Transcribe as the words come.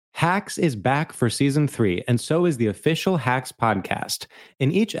Hacks is back for season 3, and so is the official Hacks podcast.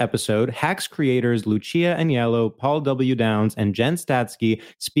 In each episode, Hacks creators Lucia Agnello, Paul W. Downs, and Jen Statsky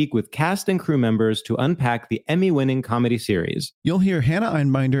speak with cast and crew members to unpack the Emmy-winning comedy series. You'll hear Hannah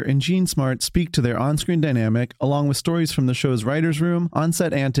Einbinder and Gene Smart speak to their on-screen dynamic, along with stories from the show's writer's room,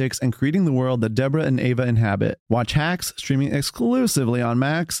 on-set antics, and creating the world that Deborah and Ava inhabit. Watch Hacks, streaming exclusively on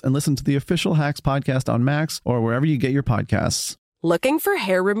Max, and listen to the official Hacks podcast on Max or wherever you get your podcasts. Looking for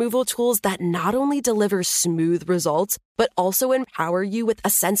hair removal tools that not only deliver smooth results, but also empower you with a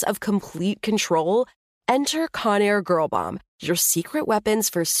sense of complete control? Enter Conair Girl Bomb, your secret weapons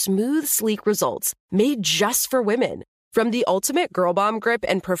for smooth, sleek results, made just for women. From the ultimate Girl Bomb grip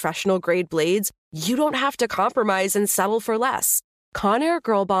and professional-grade blades, you don't have to compromise and settle for less. Conair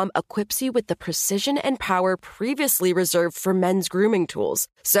Girl Bomb equips you with the precision and power previously reserved for men's grooming tools.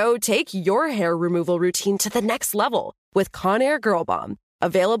 So take your hair removal routine to the next level with Conair Girl Bomb.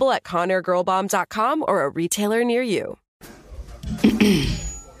 Available at ConairGirlBomb.com or a retailer near you.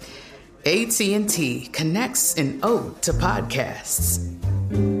 AT&T connects an ode to podcasts.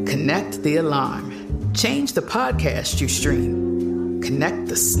 Connect the alarm. Change the podcast you stream. Connect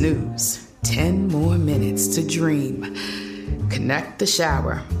the snooze. 10 more minutes to dream. Connect the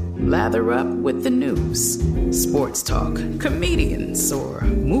shower. Lather up with the news. Sports talk, comedians, or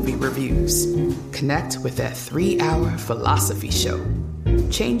movie reviews. Connect with that 3-hour philosophy show.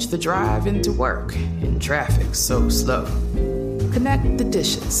 Change the drive into work in traffic so slow. Connect the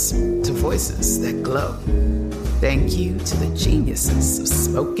dishes to voices that glow. Thank you to the geniuses of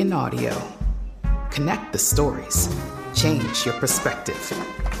spoken audio. Connect the stories. Change your perspective.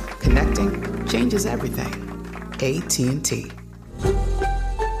 Connecting changes everything. AT&T.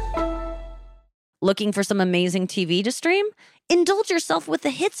 Looking for some amazing TV to stream? Indulge yourself with the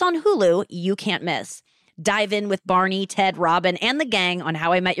hits on Hulu you can't miss. Dive in with Barney, Ted, Robin, and the gang on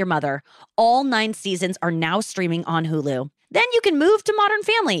How I Met Your Mother. All 9 seasons are now streaming on Hulu. Then you can move to Modern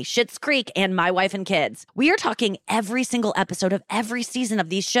Family, Schitt's Creek, and My Wife and Kids. We are talking every single episode of every season of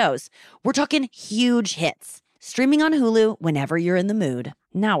these shows. We're talking huge hits. Streaming on Hulu whenever you're in the mood.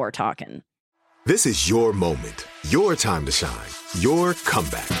 Now we're talking. This is your moment, your time to shine, your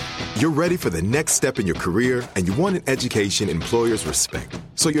comeback. You're ready for the next step in your career, and you want an education employers respect.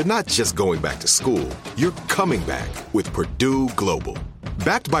 So you're not just going back to school, you're coming back with Purdue Global.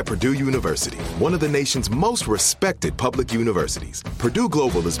 Backed by Purdue University, one of the nation's most respected public universities, Purdue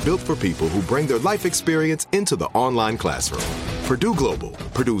Global is built for people who bring their life experience into the online classroom. Purdue Global,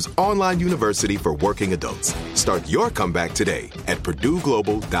 Purdue's online university for working adults. Start your comeback today at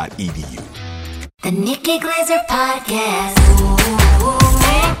purdueglobal.edu. The Nikki Glazer Podcast. The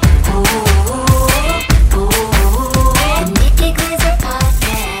Nikki Glazer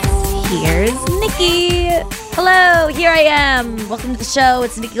Podcast. Here's Nikki. Hello, here I am. Welcome to the show.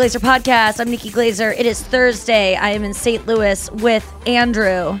 It's the Nikki Glazer Podcast. I'm Nikki Glazer. It is Thursday. I am in St. Louis with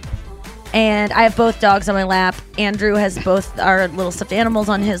Andrew. And I have both dogs on my lap. Andrew has both our little stuffed animals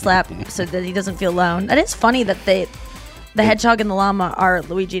on his lap so that he doesn't feel alone. It is funny that the hedgehog and the llama are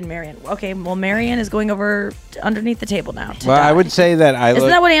Luigi and Marion. Okay, well, Marion is going over underneath the table now to die. I would say that Isn't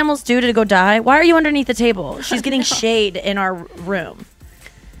that what animals do to go die? Why are you underneath the table? She's getting shade in our room.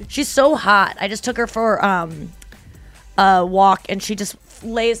 She's so hot. I just took her for a walk, and she just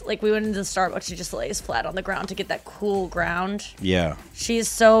lays, like we went into the Starbucks, she just lays flat on the ground to get that cool ground. Yeah. She's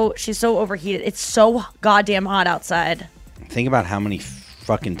so overheated. It's so goddamn hot outside. Think about how many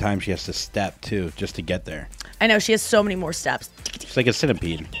fucking times she has to step, too, just to get there. I know, she has so many more steps. She's like a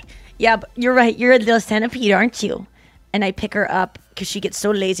centipede. Yeah, but you're right. You're a little centipede, aren't you? And I pick her up because she gets so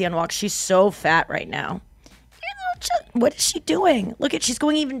lazy on walks. She's so fat right now. What is she doing? Look she's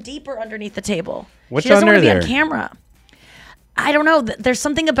going even deeper underneath the table. What's she doesn't under want to there? be on camera. I don't know. There's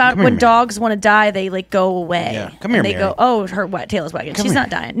something about when dogs want to die, they like go away. Yeah, come here, They Mary. go, oh, her tail is wagging. She's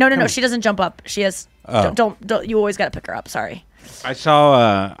not dying. No. She doesn't jump up. She has. Oh. Don't. You always got to pick her up. Sorry. I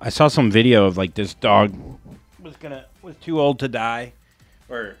saw some video of like this dog was too old to die,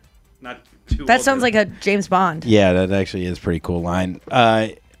 or not too old. That sounds like a James Bond. Yeah, that actually is a pretty cool line.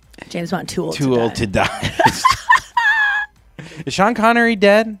 James Bond, too old to die. Is Sean Connery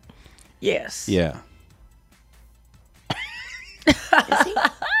dead? Yes. Yeah. Is he?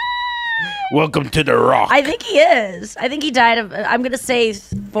 Welcome to the Rock. I think he is. I think he died of, I'm going to say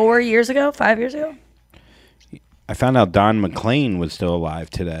 5 years ago. I found out Don McLean was still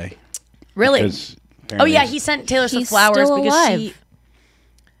alive today. Really? Oh, yeah. He sent Taylor some flowers still because alive. she...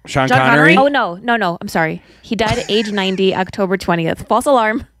 Sean John Connery? Oh, no. I'm sorry. He died at age 90, October 20th. False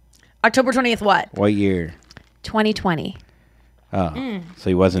alarm. October 20th what? What year? 2020. Oh, so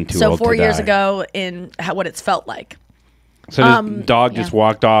he wasn't too so old to 4 years die. ago in what it's felt like. So this dog just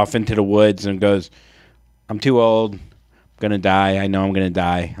walked off into the woods and goes, I'm too old. I'm going to die. I know I'm going to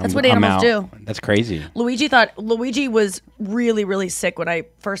die. That's what animals do. That's crazy. Luigi was really, really sick when I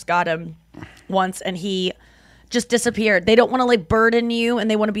first got him once, and he just disappeared. They don't want to like burden you, and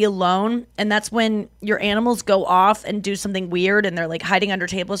they want to be alone. And that's when your animals go off and do something weird, and they're like hiding under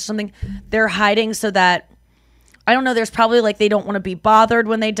tables or something. They're hiding so that, I don't know, there's probably like they don't want to be bothered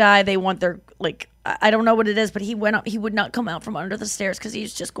when they die. They want their like, I don't know what it is, but he went up. He would not come out from under the stairs because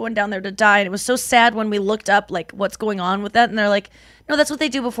he's just going down there to die. And it was so sad when we looked up like what's going on with that, and they're like, no, that's what they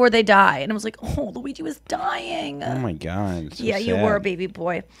do before they die. And I was like, oh, Luigi was dying. Oh my God. So you sad. were a baby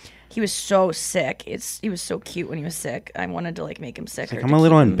boy. He was so sick. He was so cute when he was sick. I wanted to like make him sick. I'm a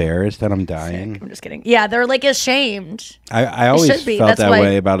little embarrassed that I'm dying. Sick. I'm just kidding. Yeah, they're like ashamed. I always felt that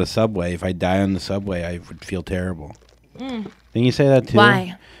way about a subway. If I die on the subway, I would feel terrible. Didn't you say that too?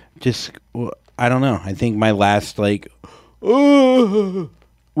 Why? Just, I don't know. I think my last like,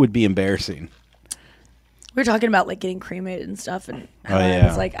 would be embarrassing. We were talking about like getting cremated and stuff, and how Oh, I yeah.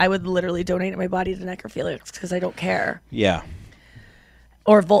 was like, I would literally donate my body to necrophiliacs because I don't care, Yeah.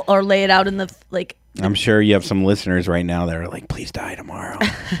 or lay it out in the like. I'm sure you have some listeners right now that are like, please die tomorrow.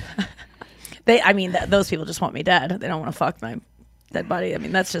 Those people just want me dead. They don't want to fuck my dead body. I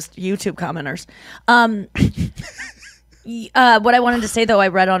mean, that's just YouTube commenters. What I wanted to say though, I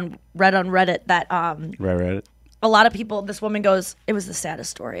read on Reddit that Right. a lot of people, this woman goes, it was the saddest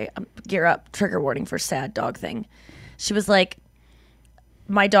story. Gear up, trigger warning for sad dog thing. She was like,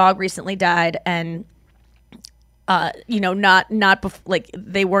 my dog recently died, and like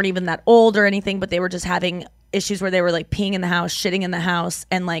they weren't even that old or anything, but they were just having issues where they were like peeing in the house, shitting in the house,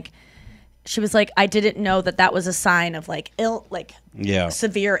 and like she was like, I didn't know that was a sign of like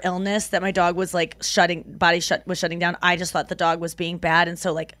severe illness, that my dog was like was shutting down. I just thought the dog was being bad, and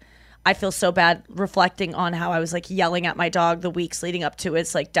so like I feel so bad reflecting on how I was like yelling at my dog the weeks leading up to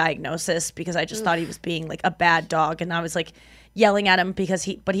its like diagnosis, because I just thought he was being like a bad dog, and I was like yelling at him because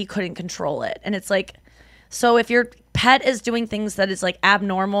he couldn't control it. And it's like, so if your pet is doing things that is like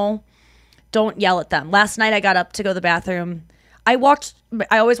abnormal, don't yell at them. Last night I got up to go to the bathroom. I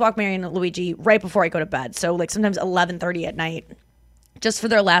always walk Marion and Luigi right before I go to bed. So like sometimes 11:30 at night, just for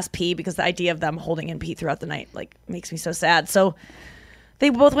their last pee, because the idea of them holding in pee throughout the night like makes me so sad. So they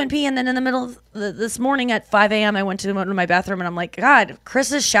both went pee, and then in the middle of this morning at 5 a.m. I went to my bathroom, and I'm like, God,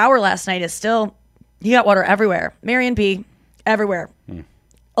 Chris's shower last night is still, he got water everywhere. Marion pee everywhere.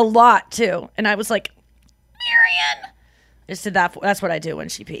 A lot too. And I was like, Marion. I just did that. That's what I do when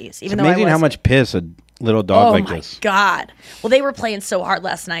she pees. Even it's amazing how much piss a little dog like this. Oh my God. Well, they were playing so hard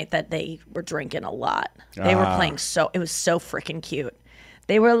last night that they were drinking a lot. They were playing it was so freaking cute.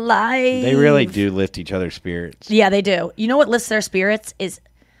 They were live. They really do lift each other's spirits. Yeah, they do. You know what lifts their spirits is,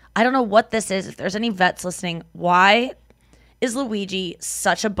 I don't know what this is. If there's any vets listening, why is Luigi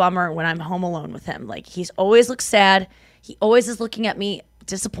such a bummer when I'm home alone with him? Like, he's always looks sad. He always is looking at me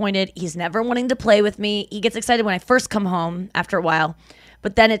disappointed. He's never wanting to play with me. He gets excited when I first come home after a while.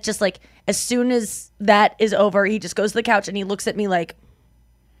 But then it's just like, as soon as that is over, he just goes to the couch and he looks at me like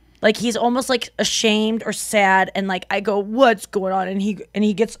he's almost like ashamed or sad, and like I go, what's going on? And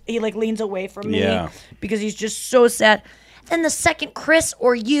he like leans away from me because he's just so sad. Then the second Chris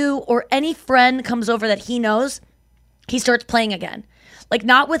or you or any friend comes over that he knows, he starts playing again. Like,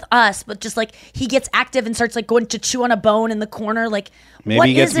 not with us, but just like he gets active and starts like going to chew on a bone in the corner. Like, maybe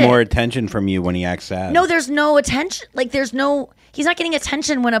he gets more attention from you when he acts sad. No, there's no attention. Like, he's not getting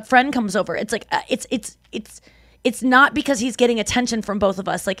attention when a friend comes over. It's like it's not because he's getting attention from both of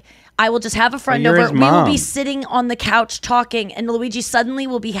us. Like, I will just have a friend over. We will be sitting on the couch talking, and Luigi suddenly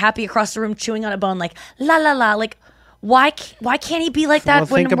will be happy across the room chewing on a bone, like la la la. Like, why can't he be like that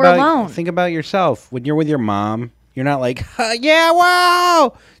when we're alone? Think about yourself. When you're with your mom, you're not like, yeah,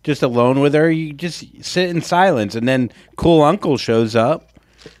 wow, just alone with her. You just sit in silence, and then cool uncle shows up.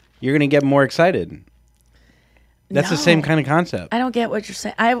 You're gonna get more excited. That's the same kind of concept. I don't get what you're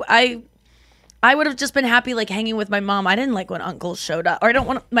saying. I would have just been happy like hanging with my mom. I didn't like when uncle showed up, or I don't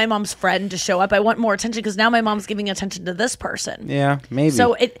want my mom's friend to show up. I want more attention because now my mom's giving attention to this person. Yeah, maybe.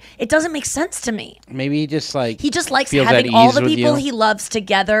 So it doesn't make sense to me. Maybe he just likes having all the people he loves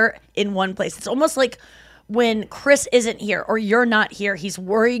together in one place. It's almost like when Chris isn't here or you're not here, he's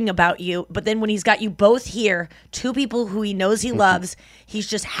worrying about you. But then when he's got you both here, two people who he knows he loves, he's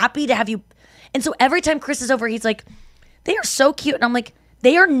just happy to have you. And so every time Chris is over, he's like, they are so cute. And I'm like,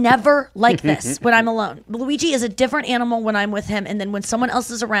 they are never like this when I'm alone. Luigi is a different animal when I'm with him. And then when someone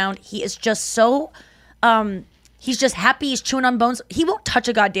else is around, he is just so He's just happy. He's chewing on bones. He won't touch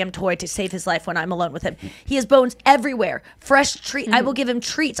a goddamn toy to save his life when I'm alone with him. He has bones everywhere. Fresh treat. I will give him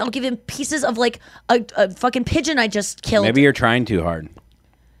treats. I'll give him pieces of like a fucking pigeon I just killed. Maybe you're trying too hard.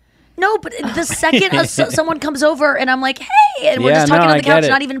 No, but the second someone comes over and I'm like, hey, and we're just talking on the couch,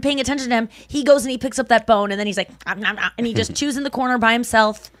 not even paying attention to him, he goes and he picks up that bone and then he's like, and he just chews in the corner by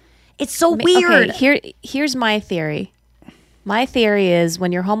himself. It's so weird. Okay, here's my theory. My theory is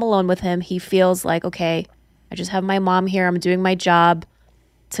when you're home alone with him, he feels like, okay, I just have my mom here. I'm doing my job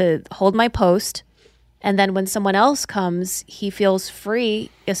to hold my post. And then when someone else comes, he feels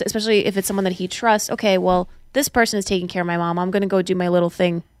free, especially if it's someone that he trusts. Okay, well, this person is taking care of my mom. I'm going to go do my little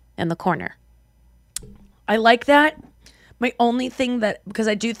thing in the corner. I like that. My only thing because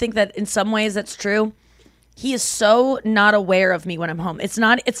I do think that in some ways that's true. He is so not aware of me when I'm home. It's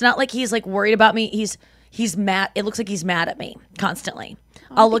not like he's like worried about me. He's mad. It looks like he's mad at me constantly.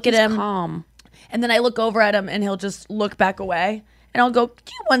 I'll look at him. Calm. And then I look over at him and he'll just look back away. And I'll go, do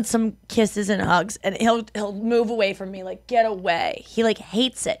you want some kisses and hugs? And he'll move away from me, like, get away. He, like,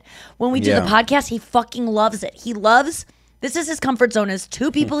 hates it. When we do the podcast, he fucking loves it. This is his comfort zone, is two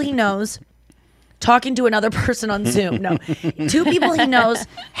people he knows talking to another person on Zoom. No, two people he knows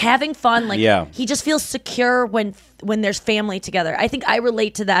having fun. Like, he just feels secure when there's family together. I think I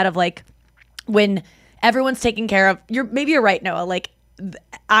relate to that of, like, when everyone's taken care of. Maybe you're right, Noah. Like,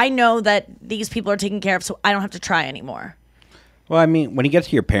 I know that these people are taken care of, so I don't have to try anymore. Well, I mean, when he gets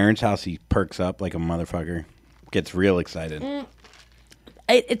to your parents' house, he perks up like a motherfucker. Gets real excited.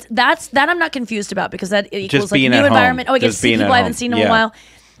 It's that I'm not confused about, because that equals just like being new at environment. Home. Oh, I get to see people I haven't seen in a while.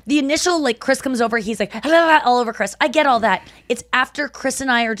 The initial, like, Chris comes over, he's like, all over Chris. I get all that. It's after Chris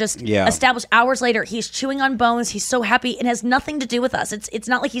and I are just established hours later. He's chewing on bones. He's so happy. It has nothing to do with us. It's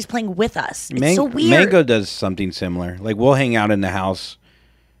not like he's playing with us. It's so weird. Mango does something similar. Like, we'll hang out in the house,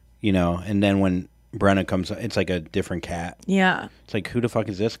 you know, and then when Brenna comes, it's like a different cat. Yeah. It's like, who the fuck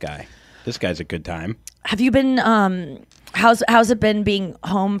is this guy? This guy's a good time. Have you been, how's it been being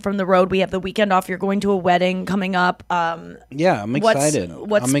home from the road? We have the weekend off. You're going to a wedding coming up. Yeah, I'm excited.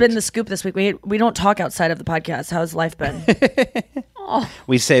 What's been the scoop this week? We don't talk outside of the podcast. How's life been?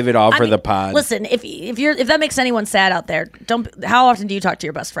 We save it all for the pod. Listen, if that makes anyone sad out there, how often do you talk to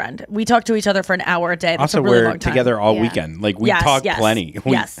your best friend? We talk to each other for an hour a day. That's also, a really we're long time. together all weekend. Like, we talk plenty.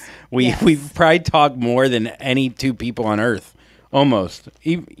 We probably talk more than any two people on earth. Almost.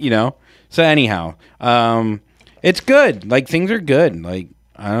 You know? So anyhow, it's good. Like, things are good. Like,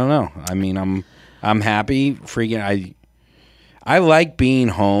 I don't know. I mean, I'm happy. Freaking, I like being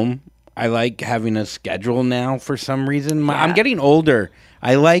home. I like having a schedule now for some reason. I'm getting older.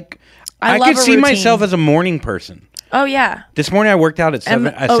 I could see myself as a morning person. Oh, yeah. This morning I worked out at 7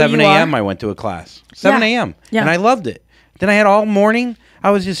 a.m. I went to a class. 7 a.m. Yeah. And I loved it. Then I had all morning.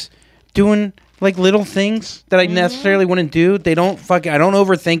 I was just doing like little things that I necessarily wouldn't do. I don't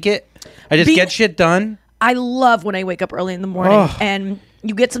overthink it. I just get shit done. I love when I wake up early in the morning and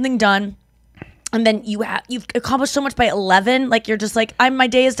you get something done. And then you've accomplished so much by 11. Like, you're just like, my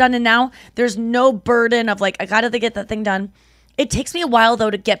day is done, and now there's no burden of like, I gotta get that thing done. It takes me a while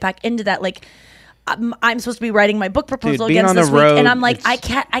though to get back into that. Like, I'm supposed to be writing my book proposal again this week, and I'm like, I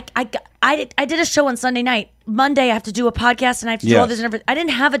can't. I did a show on Sunday night. Monday I have to do a podcast, and I have to do all this and everything. I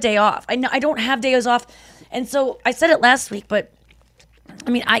didn't have a day off. I don't have days off, and so I said it last week, but I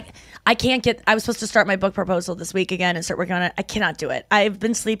mean, I can't get. I was supposed to start my book proposal this week again and start working on it. I cannot do it. I've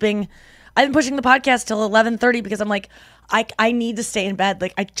been sleeping. I've been pushing the podcast till 11:30 because I'm like, I need to stay in bed.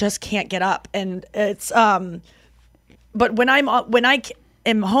 Like, I just can't get up, and it's But when I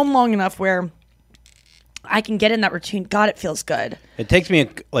am home long enough where I can get in that routine, God, it feels good. It takes me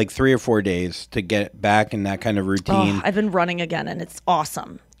like 3 or 4 days to get back in that kind of routine. I've been running again, and it's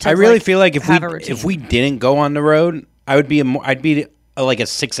awesome. I really feel like if we didn't go on the road, I'd be like a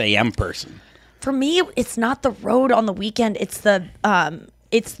 6 a.m. person. For me, it's not the road on the weekend. It's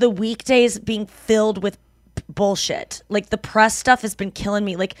the weekdays being filled with bullshit. Like, the press stuff has been killing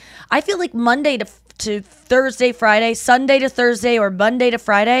me. Like, I feel like Monday to Thursday, Friday, Sunday to Thursday, or Monday to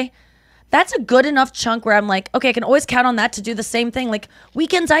Friday, that's a good enough chunk where I'm like, okay, I can always count on that to do the same thing. Like,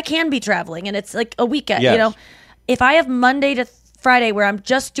 weekends I can be traveling, and it's like a weekend, you know? If I have Monday to Friday where I'm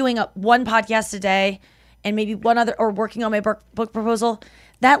just doing one podcast a day and maybe one other, or working on my book proposal,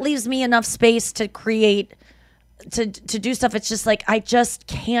 that leaves me enough space to create, to do stuff. It's just like, I just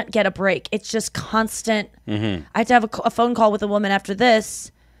can't get a break. It's just constant. I have to have a phone call with a woman after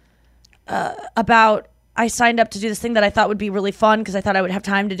this about, I signed up to do this thing that I thought would be really fun because I thought I would have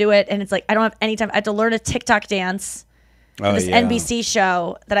time to do it. And it's like, I don't have any time. I had to learn a TikTok dance. This NBC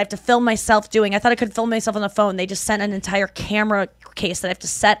show that I have to film myself doing. I thought I could film myself on the phone. They just sent an entire camera case that I have to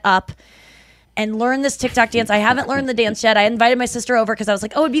set up. and learn this TikTok dance. I haven't learned the dance yet. I invited my sister over because I was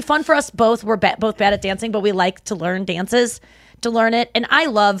like, oh, it'd be fun for us both. We're both bad at dancing, but we like to learn dances, to learn it. And I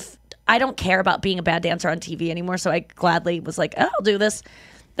don't care about being a bad dancer on TV anymore. So I gladly was like, oh, I'll do this.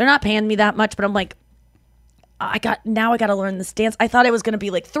 They're not paying me that much, but I'm like, I got to learn this dance. I thought it was going to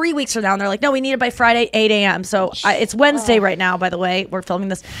be like 3 weeks from now. And they're like, no, we need it by Friday, 8 a.m. So it's Wednesday right now, by the way. We're filming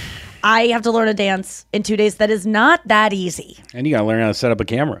this. I have to learn a dance in 2 days that is not that easy. And you got to learn how to set up a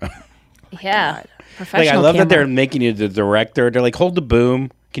camera. Yeah. Professional I love camera. that they're making you the director. They're like, hold the boom.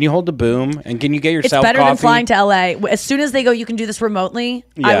 Can you hold the boom? And can you get yourself It's better coffee? than flying to LA. As soon as they go, you can do this remotely.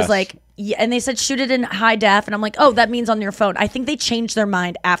 I was Yes. like, yeah. And they said, shoot it in high def. And I'm like, oh, that means on your phone. I think they changed their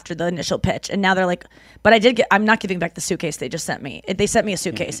mind after the initial pitch. And now they're like, but I'm not giving back the suitcase they just sent me. They sent me a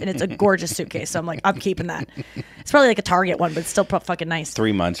suitcase and it's a gorgeous suitcase. So I'm like, I'm keeping that. It's probably like a Target one, but it's still fucking nice.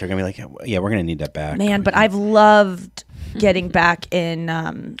 3 months, they're going to be like, yeah, we're going to need that back. Man, but I've loved getting back in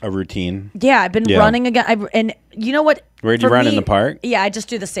a routine. Yeah, I've been running again. And you know what? Where do you run in the park? Yeah, I just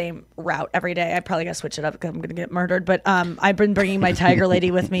do the same route every day. I probably got to switch it up because I'm going to get murdered. But I've been bringing my Tiger Lady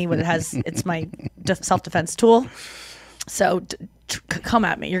with me. It's my self-defense tool. So come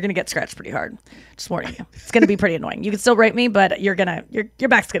at me. You're going to get scratched pretty hard. Just warning you. It's going to be pretty annoying. You can still rape me, but your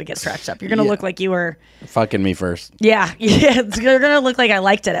back's going to get scratched up. You're going to look like you were fucking me first. Yeah. You're going to look like I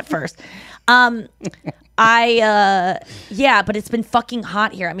liked it at first. But it's been fucking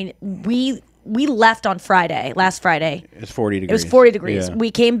hot here. I mean, we left on last Friday. It's 40 degrees. It was 40 degrees. Yeah.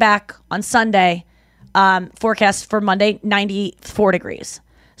 We came back on Sunday. Forecast for Monday, 94 degrees.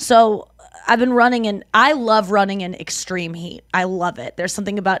 So I've been running, and I love running in extreme heat. I love it. There's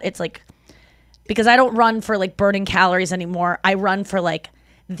something about it's like, because I don't run for like burning calories anymore. I run for like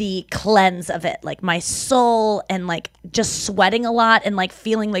the cleanse of it, like my soul, and like just sweating a lot and like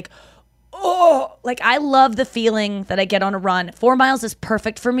feeling like, oh, like I love the feeling that I get on a run. 4 miles is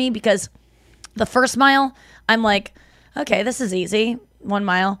perfect for me because the first mile, I'm like, okay, this is easy, 1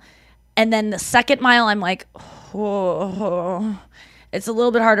 mile. And then the second mile, I'm like, oh, it's a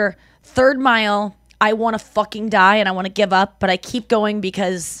little bit harder. Third mile, I want to fucking die and I want to give up, but I keep going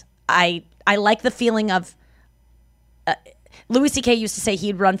because I like the feeling of, Louis C.K. used to say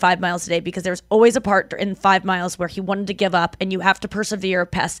he'd run 5 miles a day because there's always a part in 5 miles where he wanted to give up, and you have to persevere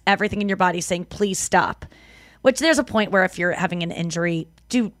past everything in your body saying, please stop. Which there's a point where if you're having an injury,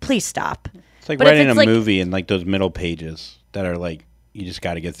 please stop. It's like writing a movie in like those middle pages that are like, you just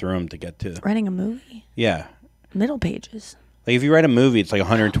got to get through them to get to. Writing a movie? Yeah. Middle pages. Like if you write a movie, it's like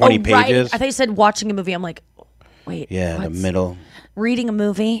 120 pages. Right. I thought you said watching a movie. I'm like, wait. Yeah, the middle. Reading a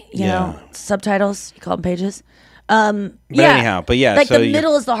movie, you know, subtitles, you call them pages. Anyhow, like so the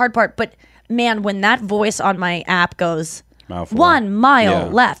middle is the hard part. But man, when that voice on my app goes 1 mile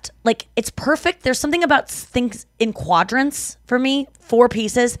left, like it's perfect. There's something about things in quadrants for me. 4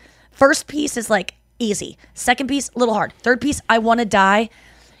 pieces. First piece is like easy. Second piece, a little hard. Third piece, I want to die.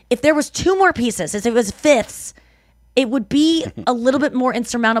 If there was 2 more pieces, if it was fifths, it would be a little bit more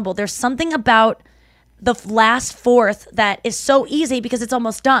insurmountable. There's something about the last fourth that is so easy because it's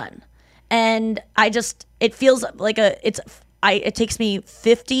almost done. And it feels like it takes me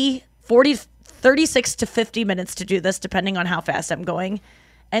 36 to 50 minutes to do this, depending on how fast I'm going.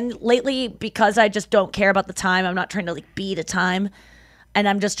 And lately, because I just don't care about the time, I'm not trying to like beat a time. And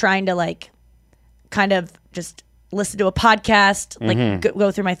I'm just trying to like kind of just listen to a podcast, like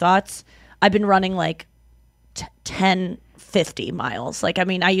go through my thoughts. I've been running like 10-50 miles. Like, I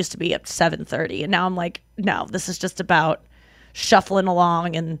mean, I used to be at 7:30 and now I'm like, no, this is just about shuffling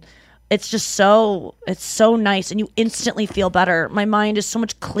along, and it's so nice, and you instantly feel better. My mind is so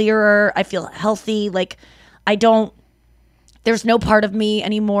much clearer. I feel healthy. Like there's no part of me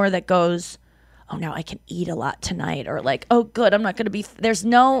anymore that goes, oh, now I can eat a lot tonight, or like, oh, good, I'm not going to be,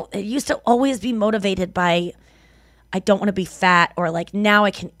 it used to always be motivated by, I don't want to be fat, or like, now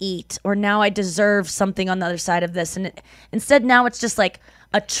I can eat, or now I deserve something on the other side of this. And instead now it's just like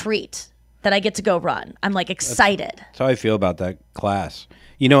a treat that I get to go run. I'm like excited. That's how I feel about that class.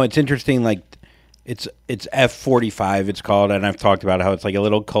 You know, it's interesting, like it's F45 it's called, and I've talked about how it's like a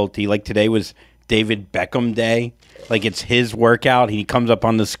little culty. Like today was David Beckham Day. Like it's his workout. He comes up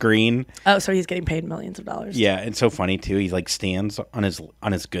on the screen. Oh, so he's getting paid millions of dollars. Yeah, it's so funny too. He like stands on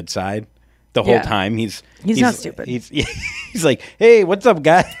his good side the whole time. He's not stupid. He's like, hey, what's up,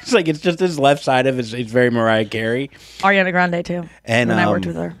 guys? It's like it's just his left side of his. It's very Mariah Carey. Ariana Grande too. And when I worked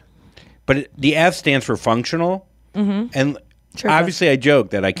with her. But the F stands for functional, and obviously I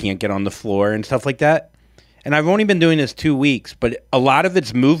joke that I can't get on the floor and stuff like that. And I've only been doing this 2 weeks, but a lot of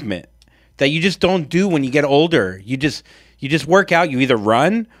it's movement that you just don't do when you get older. You just work out. You either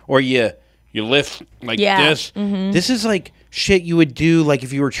run or you lift like this. This is like shit you would do like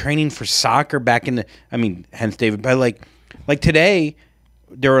if you were training for soccer back in the. I mean, hence David, but like today,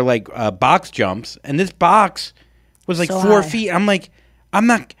 there were like box jumps, and this box was like So 4 high. feet. I'm like, I'm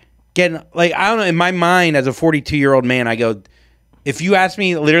not getting like I don't know. In my mind, as a 42-year-old man, I go, if you asked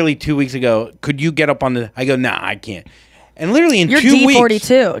me literally 2 weeks ago, could you get up on the? I go, nah, I can't. And literally in You're 2 weeks,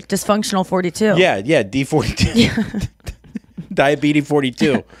 D42, dysfunctional 42. yeah, D42, diabetes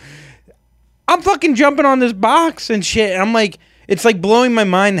 42. I'm fucking jumping on this box and shit. And I'm like, it's like blowing my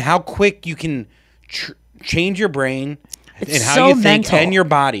mind how quick you can change your brain and how so you think mental. and your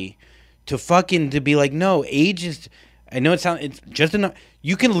body to be like, no, age is. I know it's just enough.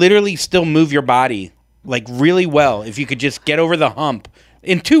 You can literally still move your body like really well if you could just get over the hump.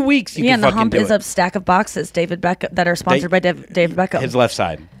 In 2 weeks, you Yeah, can and the fucking hump do is it. a stack of boxes, David Beckham, that are sponsored by David Beckham. His left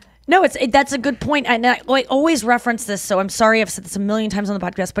side. No, that's a good point. And I always reference this, so I'm sorry I've said this a million times on the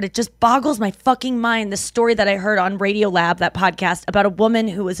podcast, but it just boggles my fucking mind, the story that I heard on Radio Lab, that podcast, about a woman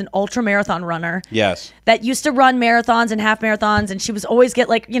who was an ultra marathon runner. Yes. That used to run marathons and half marathons, and she was always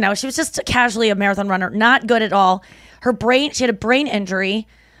she was just casually a marathon runner, not good at all. She had a brain injury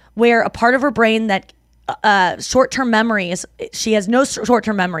where a part of her brain that short-term memory she has no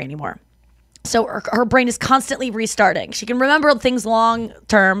short-term memory anymore. So her brain is constantly restarting. She can remember things long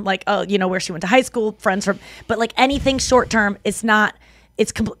term, like where she went to high school, friends from, but like anything short term, it's not.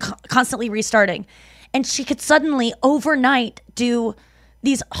 It's constantly restarting, and she could suddenly overnight do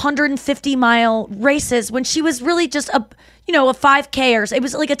these 150-mile races when she was really just a 5K, or it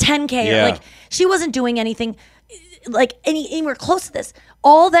was like a 10K. Yeah. Like she wasn't doing anything like anywhere close to this.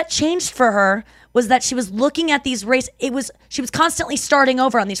 All that changed for her was that she was looking at these races. She was constantly starting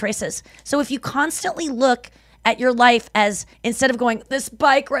over on these races. So if you constantly look at your life as, instead of going, this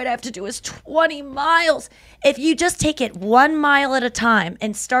bike ride I have to do is 20 miles, if you just take it 1 mile at a time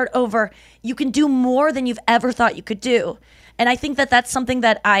and start over, you can do more than you've ever thought you could do. And I think that that's something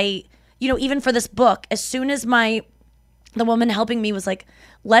that I, even for this book, as soon as the woman helping me was like,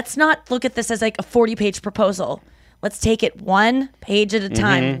 let's not look at this as like a 40-page proposal. Let's take it one page at a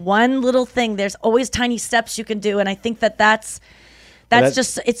time, one little thing. There's always tiny steps you can do. And I think that's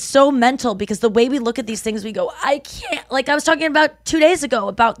just, it's so mental, because the way we look at these things, we go, I can't, like I was talking about 2 days ago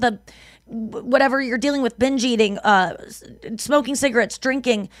about the, whatever you're dealing with, binge eating, smoking cigarettes,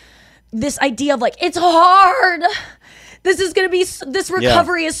 drinking, this idea of like, it's hard. This is going to be, this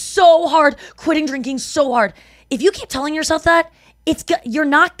recovery is so hard. Quitting drinking so hard. If you keep telling yourself that,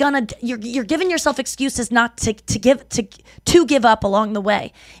 you're giving yourself excuses not to give up along the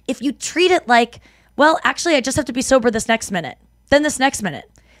way. If you treat it like, well, actually, I just have to be sober this next minute, then this next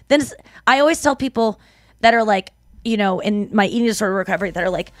minute, then I always tell people that are like, in my eating disorder recovery, that are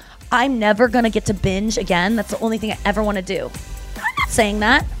like, I'm never gonna get to binge again. That's the only thing I ever want to do. I'm not saying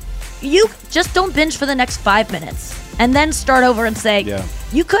that. You just don't binge for the next 5 minutes, and then start over and say,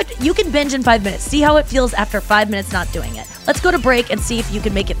 you can binge in 5 minutes. See how it feels after 5 minutes not doing it. Let's go to break and see if you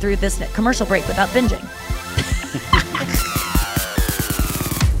can make it through this commercial break without binging.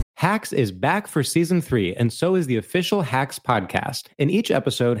 Hacks is back for season 3, and so is the official Hacks podcast. In each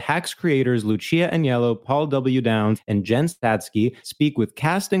episode, Hacks creators Lucia Agnello, Paul W. Downs, and Jen Statsky speak with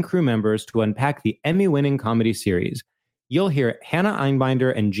cast and crew members to unpack the Emmy-winning comedy series. You'll hear Hannah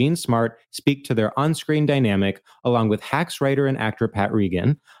Einbinder and Jean Smart speak to their on-screen dynamic, along with Hacks writer and actor Pat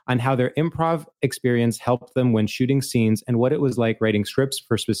Regan, on how their improv experience helped them when shooting scenes and what it was like writing scripts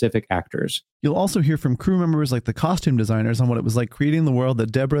for specific actors. You'll also hear from crew members like the costume designers on what it was like creating the world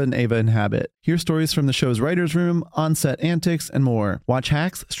that Deborah and Ava inhabit. Hear stories from the show's writer's room, on-set antics, and more. Watch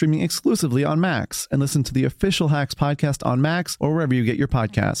Hacks streaming exclusively on Max, and listen to the official Hacks podcast on Max or wherever you get your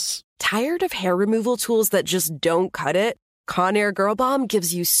podcasts. Tired of hair removal tools that just don't cut it? Conair Girl Bomb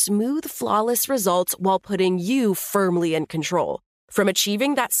gives you smooth, flawless results while putting you firmly in control. From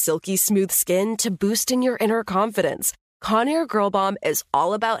achieving that silky smooth skin to boosting your inner confidence, Conair Girl Bomb is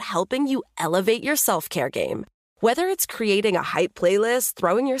all about helping you elevate your self-care game. Whether it's creating a hype playlist,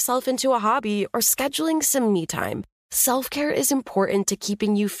 throwing yourself into a hobby, or scheduling some me time, self-care is important to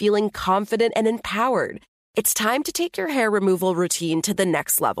keeping you feeling confident and empowered. It's time to take your hair removal routine to the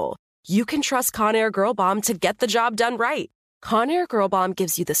next level. You can trust Conair Girl Bomb to get the job done right. Conair Girl Bomb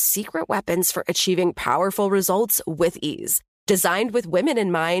gives you the secret weapons for achieving powerful results with ease. Designed with women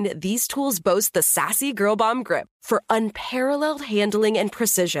in mind, these tools boast the sassy Girl Bomb grip for unparalleled handling and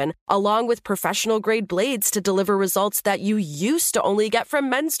precision, along with professional-grade blades to deliver results that you used to only get from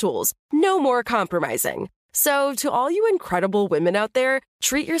men's tools. No more compromising. So, to all you incredible women out there,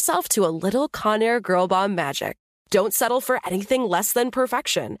 treat yourself to a little Conair Girl Bomb magic. Don't settle for anything less than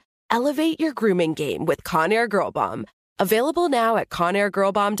perfection. Elevate your grooming game with Conair Girl Bomb. Available now at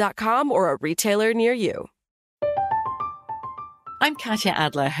ConairGirlBomb.com or a retailer near you. I'm Katya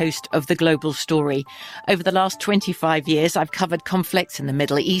Adler, host of The Global Story. Over the last 25 years, I've covered conflicts in the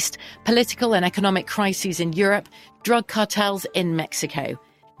Middle East, political and economic crises in Europe, drug cartels in Mexico.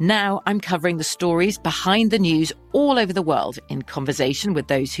 Now I'm covering the stories behind the news all over the world in conversation with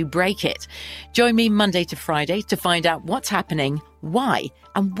those who break it. Join me Monday to Friday to find out what's happening, why,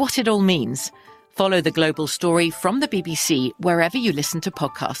 and what it all means. Follow The Global Story from the BBC wherever you listen to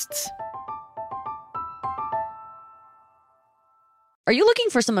podcasts. Are you looking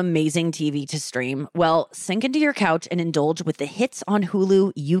for some amazing TV to stream? Well, sink into your couch and indulge with the hits on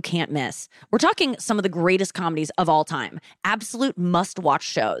Hulu you can't miss. We're talking some of the greatest comedies of all time, absolute must-watch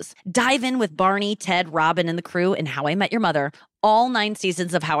shows. Dive in with Barney, Ted, Robin, and the crew in How I Met Your Mother. All 9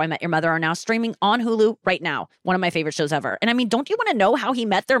 seasons of How I Met Your Mother are now streaming on Hulu right now. One of my favorite shows ever. And I mean, don't you want to know how he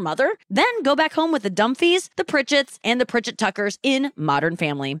met their mother? Then go back home with the Dumfies, the Pritchetts, and the Pritchett Tuckers in Modern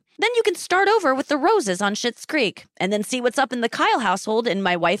Family. Then you can start over with the Roses on Schitt's Creek. And then see what's up in the Kyle household in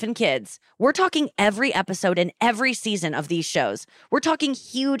My Wife and Kids. We're talking every episode and every season of these shows. We're talking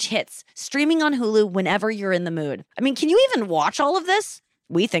huge hits, streaming on Hulu whenever you're in the mood. I mean, can you even watch all of this?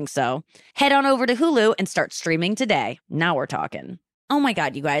 We think so. Head on over to Hulu and start streaming today. Now we're talking. Oh my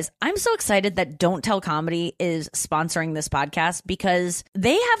God, you guys. I'm so excited that Don't Tell Comedy is sponsoring this podcast because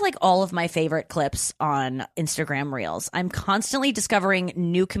they have like all of my favorite clips on Instagram Reels. I'm constantly discovering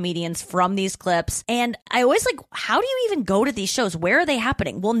new comedians from these clips. And I always like, how do you even go to these shows? Where are they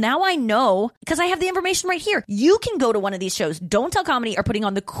happening? Well, now I know because I have the information right here. You can go to one of these shows. Don't Tell Comedy are putting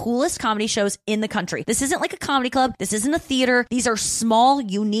on the coolest comedy shows in the country. This isn't like a comedy club. This isn't a theater. These are small,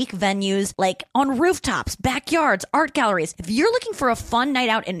 unique venues like on rooftops, backyards, art galleries. If you're looking for a fun night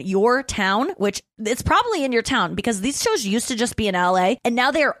out in your town, which it's probably in your town because these shows used to just be in LA and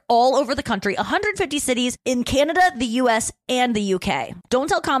now they are all over the country, 150 cities in Canada, the US, and the UK. Don't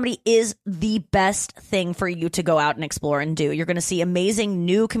Tell Comedy is the best thing for you to go out and explore and do. You're going to see amazing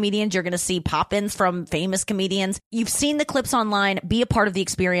new comedians. You're going to see pop-ins from famous comedians. You've seen the clips online. Be a part of the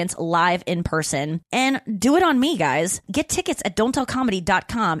experience live in person and do it on me, guys. Get tickets at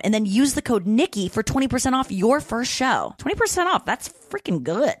don'ttellcomedy.com and then use the code Nikki for 20% off your first show. 20% off. That's freaking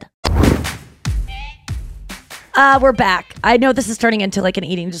good. We're back. I know this is turning into like an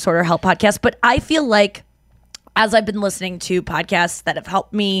eating disorder help podcast, but I feel like as I've been listening to podcasts that have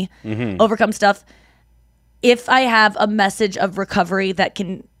helped me overcome stuff, if I have a message of recovery that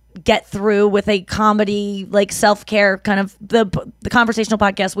can get through with a comedy, like self-care kind of the conversational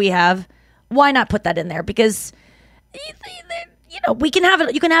podcast we have, why not put that in there? Because you know, we can have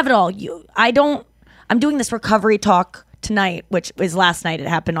it. You can have it all. I'm doing this recovery talk tonight, which is last night. It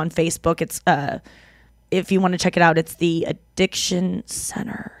happened on Facebook. It's if you want to check it out, it's the Addiction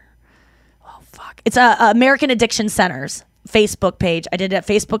Center. Oh fuck! It's American Addiction Center's Facebook page. I did it at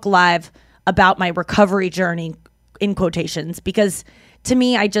Facebook Live about my recovery journey in quotations because to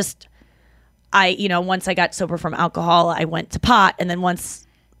me, once I got sober from alcohol, I went to pot, and then once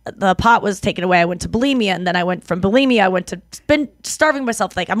the pot was taken away, I went to bulimia, and then I went from bulimia, I went to starving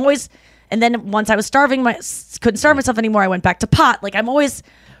myself. Like I'm always. And then once I was couldn't starve myself anymore, I went back to pot. Like I'm always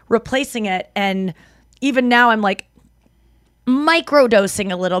replacing it. And even now I'm like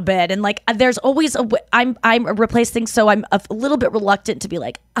microdosing a little bit. And like there's always I'm replacing. So I'm a little bit reluctant to be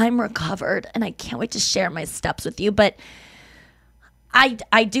like, I'm recovered and I can't wait to share my steps with you. But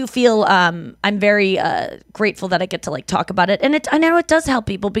I do feel I'm very grateful that I get to like talk about it. And I know it does help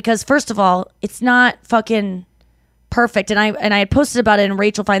people because first of all, it's not fucking perfect. And I had posted about it and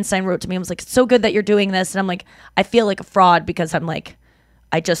Rachel Feinstein wrote to me and was like, it's so good that you're doing this. And I'm like, I feel like a fraud because I'm like,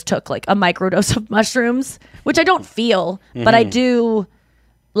 I just took like a microdose of mushrooms, which I don't feel, but I do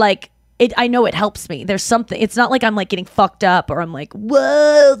like it. I know it helps me. There's something, it's not like I'm like getting fucked up or I'm like,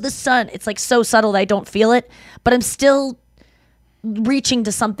 whoa, the sun. It's like so subtle that I don't feel it, but I'm still reaching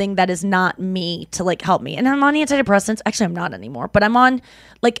to something that is not me to like help me. And I'm on antidepressants. Actually, I'm not anymore, but I'm on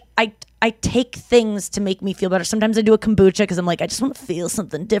like, I take things to make me feel better. Sometimes I do a kombucha because I'm like, I just want to feel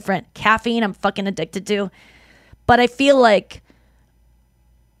something different. Caffeine, I'm fucking addicted to. But I feel like,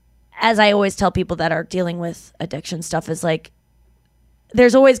 as I always tell people that are dealing with addiction stuff, is like,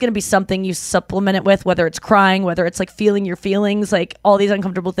 there's always going to be something you supplement it with, whether it's crying, whether it's like feeling your feelings, like all these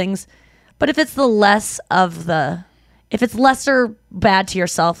uncomfortable things. But if it's if it's lesser bad to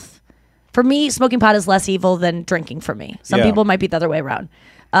yourself, for me, smoking pot is less evil than drinking for me. Some people might be the other way around.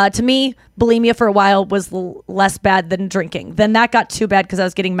 To me, bulimia for a while was less bad than drinking. Then that got too bad because I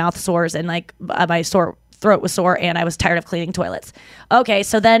was getting mouth sores and like my throat was sore and I was tired of cleaning toilets. Okay,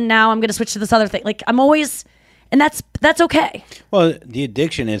 so then now I'm going to switch to this other thing. Like I'm always, and that's okay. Well, the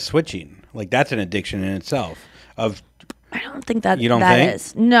addiction is switching. Like that's an addiction in itself of I don't think that You don't that think?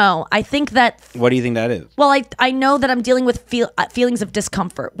 is. No, I think that. What do you think that is? Well, I know that I'm dealing with feelings of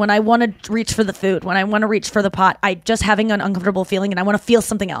discomfort when I want to reach for the food, when I want to reach for the pot. I just having an uncomfortable feeling, and I want to feel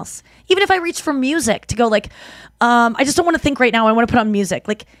something else. Even if I reach for music to go like, I just don't want to think right now. I want to put on music.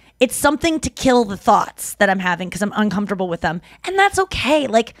 Like it's something to kill the thoughts that I'm having because I'm uncomfortable with them, and that's okay.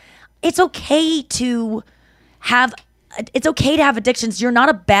 Like it's okay to have addictions. You're not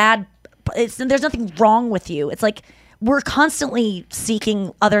a bad. There's nothing wrong with you. It's like. We're constantly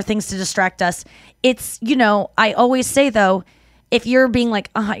seeking other things to distract us. It's, I always say though, if you're being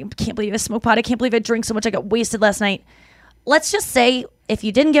like, I can't believe I smoked pot. I can't believe I drank so much. I got wasted last night. Let's just say if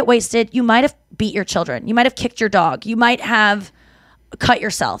you didn't get wasted, you might have beat your children. You might have kicked your dog. You might have cut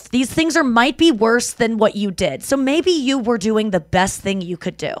yourself. These things might be worse than what you did. So maybe you were doing the best thing you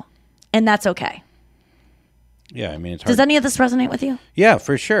could do. And that's okay. Yeah, I mean, it's hard. Does any of this resonate with you? Yeah,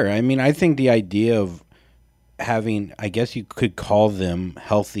 for sure. I mean, I think the idea of having, I guess you could call them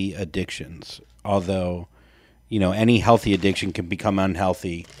healthy addictions, although, any healthy addiction can become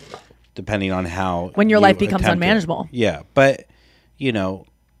unhealthy depending on how when your you life becomes attempt it. unmanageable. Yeah, but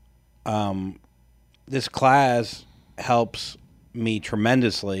this class helps me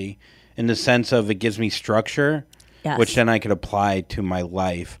tremendously in the sense of it gives me structure, Yes. which then I could apply to my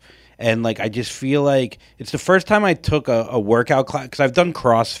life. And I just feel like it's the first time I took a workout class, because I've done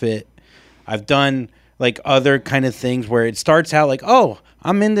CrossFit, I've done other kind of things where it starts out like, oh,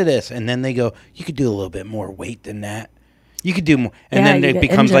 I'm into this. And then they go, you could do a little bit more weight than that. You could do more. And then it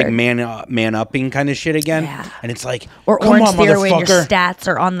becomes injured. man upping kind of shit again. Yeah. And it's like, Or come Orange on, Theory when your motherfucker. stats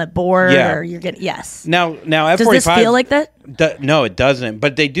are on the board or you're getting, yes. Now F45. Does this feel like that? No, it doesn't.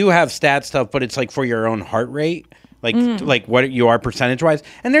 But they do have stat stuff, but it's for your own heart rate. Like what you are percentage wise.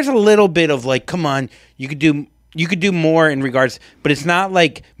 And there's a little bit of come on, you could do more in regards, but it's not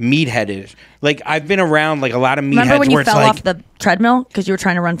meatheadish. I've been around a lot of meatheads. Remember when you where fell it's off the treadmill because you were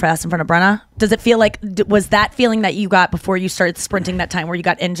trying to run fast in front of Brenna? Does it feel was that feeling that you got before you started sprinting that time where you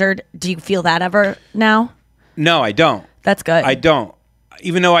got injured? Do you feel that ever now? No, I don't. That's good. I don't.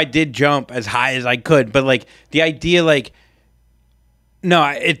 Even though I did jump as high as I could, but the idea no,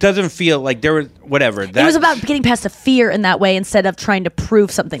 it doesn't feel like there was whatever. It was about getting past a fear in that way instead of trying to prove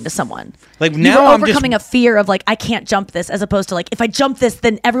something to someone. Now you were I'm overcoming a fear of I can't jump this, as opposed to if I jump this,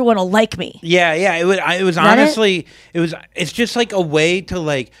 then everyone will like me. Yeah. It was honestly. It's just a way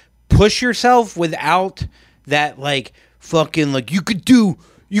to push yourself without that fucking you could do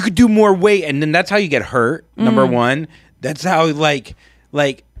more weight, and then that's how you get hurt. Number one, that's how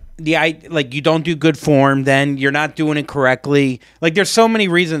you don't do good form, then you're not doing it correctly. There's so many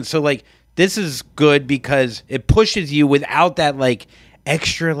reasons. So this is good because it pushes you without that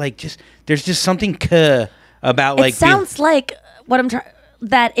extra there's just something about it sounds like what I'm trying,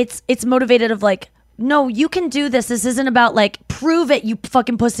 that it's motivated of no, you can do this. This isn't about prove it, you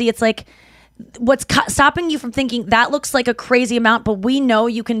fucking pussy. It's what's stopping you from thinking that looks like a crazy amount, but we know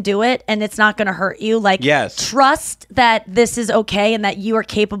you can do it and it's not going to hurt you. Yes. Trust that this is okay and that you are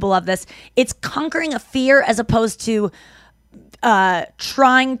capable of this. It's conquering a fear as opposed to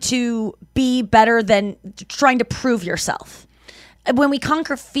trying to be better than trying to prove yourself. When we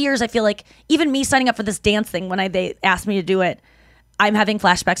conquer fears, I feel like even me signing up for this dance thing, when they asked me to do it, I'm having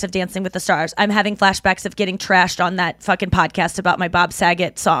flashbacks of Dancing with the Stars. I'm having flashbacks of getting trashed on that fucking podcast about my Bob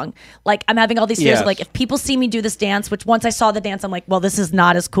Saget song. I'm having all these fears of if people see me do this dance, which once I saw the dance, I'm like, well, this is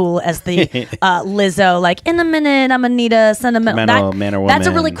not as cool as the Lizzo, in a minute, I'm gonna need a sentimental man or woman. That's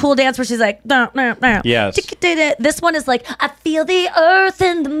a really cool dance where she's like, no. Yes. This one is I feel the earth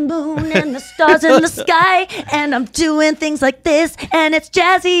and the moon and the stars in the sky, and I'm doing things like this, and it's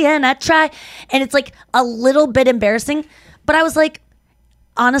jazzy, and I try, and it's a little bit embarrassing, but I was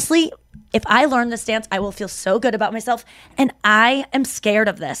honestly, if I learn this dance, I will feel so good about myself. And I am scared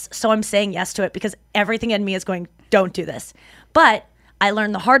of this. So I'm saying yes to it because everything in me is going, don't do this. But I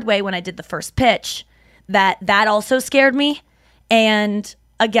learned the hard way when I did the first pitch that also scared me. And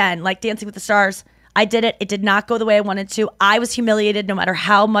again, Dancing with the Stars, I did it. It did not go the way I wanted to. I was humiliated no matter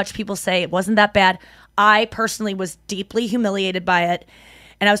how much people say it wasn't that bad. I personally was deeply humiliated by it.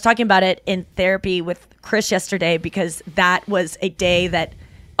 And I was talking about it in therapy with Chris yesterday because that was a day that,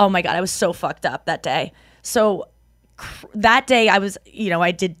 oh my God, I was so fucked up that day. So that day I was,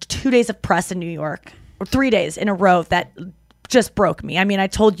 I did 2 days of press in New York, or 3 days in a row that just broke me. I mean, I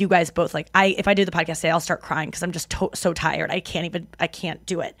told you guys both, if I do the podcast today, I'll start crying because I'm just so tired. I can't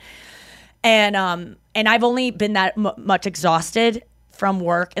do it. And I've only been that much exhausted from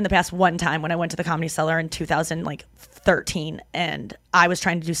work in the past one time when I went to the Comedy Cellar in 2013, and I was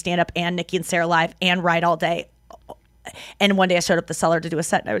trying to do stand up and Nikki and Sarah live and write all day. And one day I showed up the Cellar to do a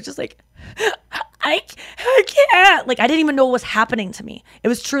set, and I was just I can't. Like, I didn't even know what was happening to me. It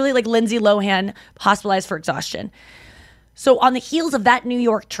was truly like Lindsay Lohan hospitalized for exhaustion. So on the heels of that New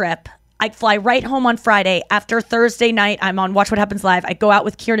York trip, I fly right home on Friday. After Thursday night, I'm on Watch What Happens Live. I go out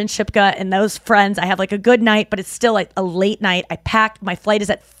with Kieran Shipka and those friends. I have like a good night, but it's still like a late night. I packed. My flight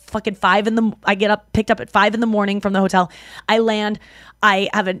is at fucking 5 in the. I get up, picked up at 5 in the morning from the hotel. I land. I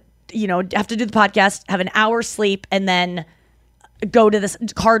have have to do the podcast. Have an hour sleep, and then go to this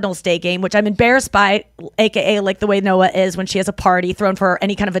Cardinals Day game, which I'm embarrassed by, aka like the way Noah is when she has a party thrown for her,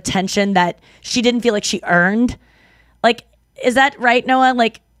 any kind of attention that she didn't feel like she earned. Like, is that right, Noah?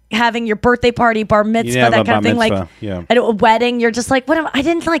 Like, having your birthday party, bar mitzvah, that kind of thing, like at a wedding, you're just like, what? I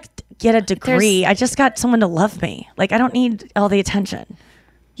didn't like get a degree. I just got someone to love me. Like, I don't need all the attention.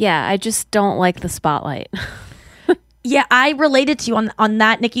 Yeah, I just don't like the spotlight. Yeah, I related to you on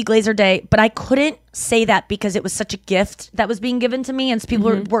that Nikki Glaser day, but I couldn't say that because it was such a gift that was being given to me, and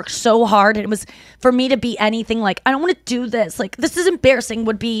people worked so hard, and it was for me to be anything like, I don't want to do this. Like, this is embarrassing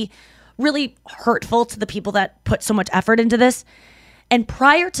would be really hurtful to the people that put so much effort into this. And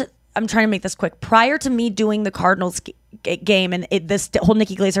I'm trying to make this quick, prior to me doing the Cardinals game and this whole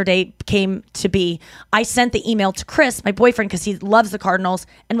Nikki Glaser day came to be, I sent the email to Chris, my boyfriend, because he loves the Cardinals,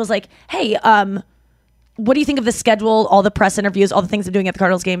 and was like, hey, what do you think of the schedule, all the press interviews, all the things I'm doing at the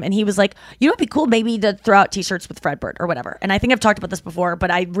Cardinals game? And he was like, you know, it'd be cool maybe to throw out t-shirts with Fredbird or whatever. And I think I've talked about this before, but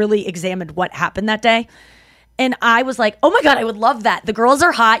I really examined what happened that day. And I was like, oh my God, I would love that. The girls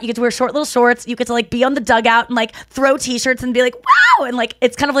are hot. You get to wear short little shorts. You get to like be on the dugout and like throw t-shirts and be like, wow. And like,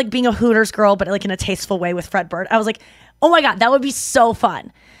 it's kind of like being a Hooters girl, but like in a tasteful way with Fredbird. I was like, oh my God, that would be so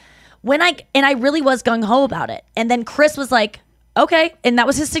fun. I really was gung-ho about it. And then Chris was like, okay. And that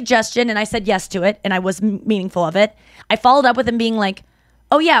was his suggestion. And I said yes to it. And I was meaningful of it. I followed up with him being like,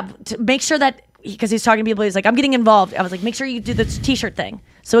 oh yeah, to make sure that, because he's talking to people, he's like, I'm getting involved. I was like, make sure you do the t-shirt thing.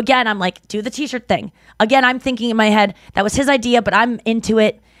 So again, I'm like, do the t-shirt thing. Again, I'm thinking in my head, that was his idea, but I'm into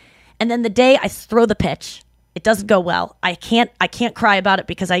it. And then the day I throw the pitch, it doesn't go well. I can't cry about it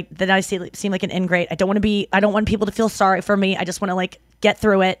because then I seem like an ingrate. I don't want people to feel sorry for me. I just want to like get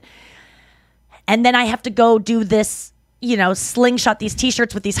through it. And then I have to go do this, slingshot these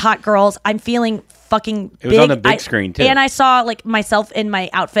t-shirts with these hot girls. I'm feeling fucking big. It was on the big screen too. And I saw like myself in my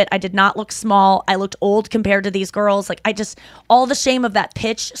outfit. I did not look small. I looked old compared to these girls. Like all the shame of that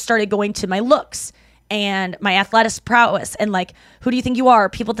pitch started going to my looks and my athletic prowess. And like, who do you think you are?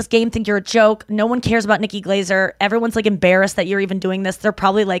 People at this game think you're a joke. No one cares about Nikki Glaser. Everyone's like embarrassed that you're even doing this. They're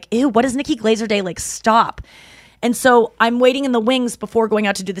probably like, ew, what is Nikki Glaser Day? Like, stop. And so I'm waiting in the wings before going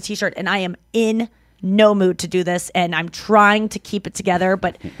out to do the t-shirt, and I am in no mood to do this, and I'm trying to keep it together,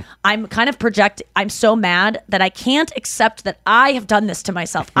 but I'm kind of I'm so mad that I can't accept that I have done this to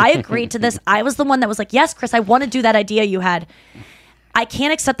myself. I agreed to this. I was the one that was like, yes, Chris, I want to do that idea you had. I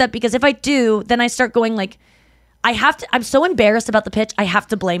can't accept that because if I do, then I start going like, I'm so embarrassed about the pitch, I have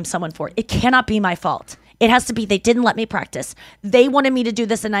to blame someone for it. It cannot be my fault. It has to be, they didn't let me practice. They wanted me to do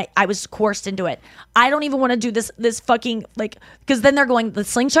this and I was coerced into it. I don't even want to do this fucking, like, because then they're going, the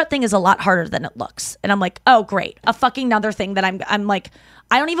slingshot thing is a lot harder than it looks. And I'm like, oh, great. A fucking another thing that I'm like,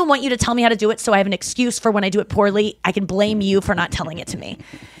 I don't even want you to tell me how to do it so I have an excuse for when I do it poorly. I can blame you for not telling it to me.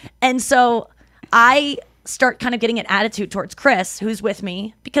 And so I start kind of getting an attitude towards Chris, who's with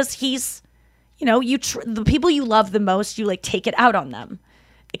me, because he's, the people you love the most, you like take it out on them.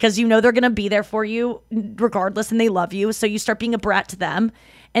 Because they're going to be there for you regardless and they love you. So you start being a brat to them.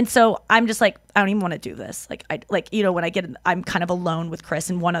 And so I'm just like, I don't even want to do this. When I'm kind of alone with Chris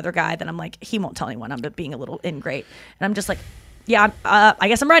and one other guy, then I'm like, he won't tell anyone. I'm being a little ingrate. And I'm just like, yeah, I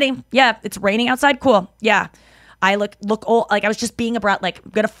guess I'm ready. Yeah, it's raining outside. Cool. Yeah. I look old. Like I was just being a brat, like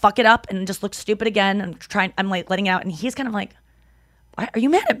I'm going to fuck it up and just look stupid again. I'm like letting out. And he's kind of like, are you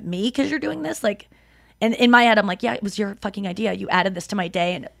mad at me because you're doing this? Like, and in my head, I'm like, yeah, it was your fucking idea. You added this to my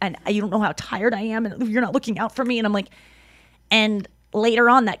day and you don't know how tired I am and you're not looking out for me. And I'm like, and later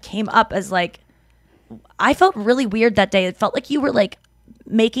on that came up as like, I felt really weird that day. It felt like you were like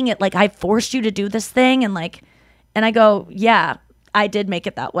making it like I forced you to do this thing. And like, and I go, yeah, I did make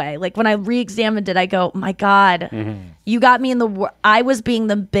it that way. Like when I re-examined it, I go, my God, you got me in I was being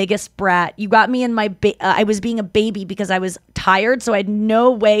the biggest brat. You got me in I was being a baby because I was tired. So I had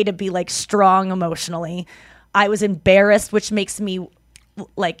no way to be like strong emotionally. I was embarrassed, which makes me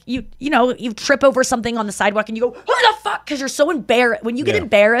like, you trip over something on the sidewalk and you go, who the fuck? Cause you're so embarrassed. When you get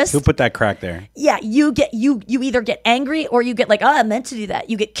embarrassed. Who put that crack there? Yeah. You either get angry or you get like, oh, I meant to do that.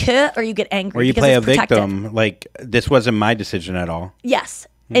 You get cut or you get angry. Or you play a victim. Like this wasn't my decision at all. Yes.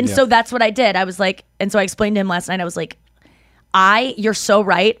 And so that's what I did. I was like, and so I explained to him last night, I was like, You're so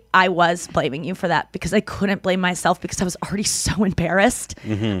right. I was blaming you for that because I couldn't blame myself because I was already so embarrassed.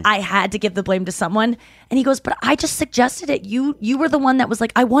 I had to give the blame to someone. And he goes, but I just suggested it. You were the one that was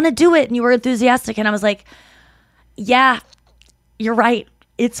like, I want to do it. And you were enthusiastic. And I was like, yeah, you're right.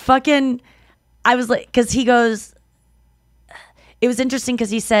 It's fucking, I was like, because he goes, it was interesting because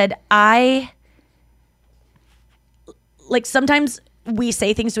he said, like sometimes we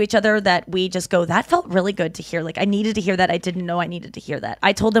say things to each other that we just go, that felt really good to hear. Like I needed to hear that. I didn't know I needed to hear that.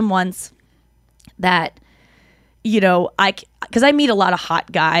 I told him once that, because I meet a lot of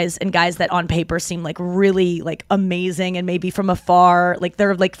hot guys and guys that on paper seem like really like amazing and maybe from afar, like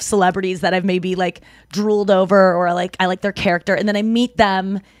they're like celebrities that I've maybe like drooled over or like I like their character. And then I meet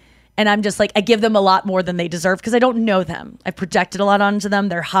them and I'm just like, I give them a lot more than they deserve because I don't know them. I've projected a lot onto them.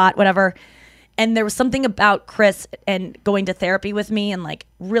 They're hot, whatever. And there was something about Chris and going to therapy with me and like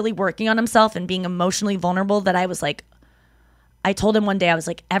really working on himself and being emotionally vulnerable that I was like, I told him one day, I was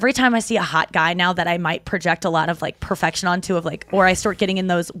like, every time I see a hot guy now that I might project a lot of like perfection onto of like, or I start getting in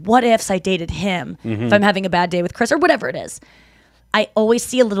those what ifs I dated him, if I'm having a bad day with Chris or whatever it is, I always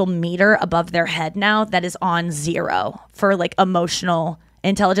see a little meter above their head now that is on 0 for like emotional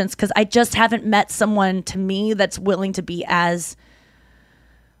intelligence. Cause I just haven't met someone to me that's willing to be as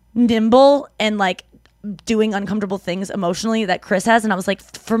nimble and like doing uncomfortable things emotionally that Chris has. And I was like,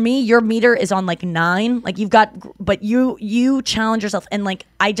 for me, your meter is on like 9. Like you've got, but you challenge yourself. And like,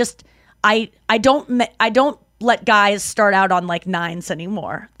 I don't let guys start out on like 9s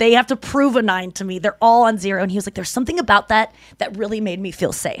anymore. They have to prove a 9 to me. They're all on 0. And he was like, there's something about that really made me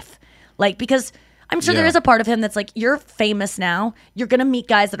feel safe. Like, because I'm sure there is a part of him that's like, you're famous now. You're going to meet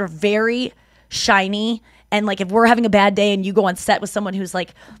guys that are very shiny. And like, if we're having a bad day and you go on set with someone who's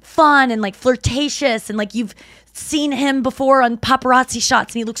like fun and like flirtatious and like you've seen him before on paparazzi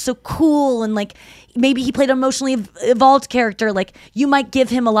shots and he looks so cool and like maybe he played an emotionally evolved character, like you might give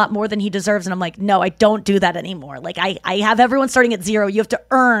him a lot more than he deserves. And I'm like, no, I don't do that anymore. Like I have everyone starting at 0. You have to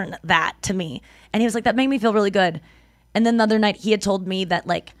earn that to me. And he was like, that made me feel really good. And then the other night he had told me that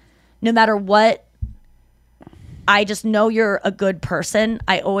like, no matter what, I just know you're a good person.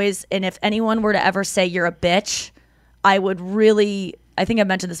 And if anyone were to ever say you're a bitch, I would really, I think I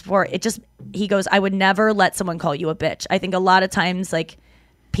mentioned this before. He goes, I would never let someone call you a bitch. I think a lot of times, like,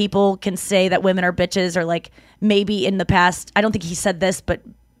 people can say that women are bitches or like maybe in the past, I don't think he said this, but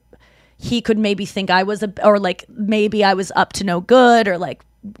he could maybe think or like maybe I was up to no good or like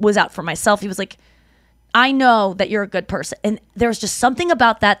was out for myself. He was like, I know that you're a good person. And there's just something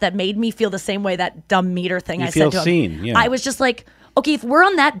about that made me feel the same way that dumb meter thing I said to him. Seen, yeah. I was just like, okay, if we're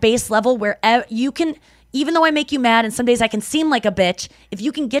on that base level where you can, even though I make you mad and some days I can seem like a bitch, if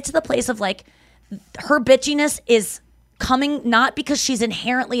you can get to the place of like, her bitchiness is coming not because she's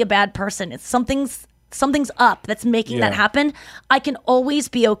inherently a bad person. It's something's up that's making that happen. I can always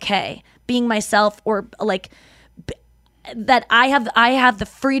be okay being myself or like, that I have the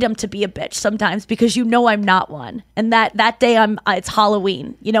freedom to be a bitch sometimes because I'm not one. And that day it's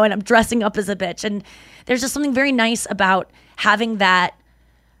Halloween, and I'm dressing up as a bitch. And there's just something very nice about having that.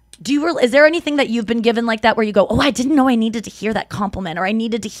 Is there anything that you've been given like that where you go, oh, I didn't know I needed to hear that compliment or I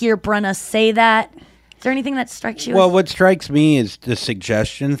needed to hear Brenna say that? Is there anything that strikes you? Well, what strikes me is the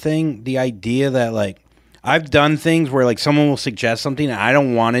suggestion thing. The idea that like I've done things where like someone will suggest something and I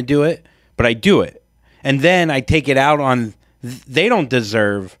don't want to do it, but I do it. And then I take it out on they don't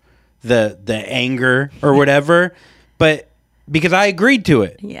deserve the anger or whatever, but because I agreed to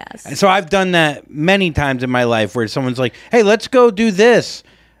it. Yes. And so I've done that many times in my life where someone's like, hey, let's go do this.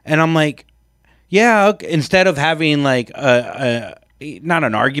 And I'm like, yeah, okay. Instead of having like not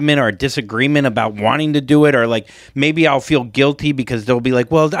an argument or a disagreement about wanting to do it, or like maybe I'll feel guilty because they'll be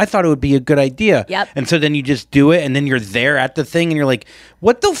like, well, I thought it would be a good idea. Yep. And so then you just do it and then you're there at the thing and you're like,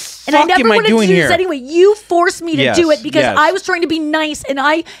 what the fuck am I doing here? And I never wanted to do this anyway. You forced me to do it because I was trying to be nice and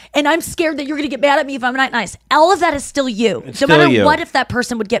I'm scared that you're going to get mad at me if I'm not nice. All of that is still you. No matter what, if that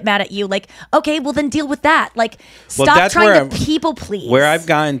person would get mad at you, like, okay, well then deal with that. Like, stop trying to people please. Where I've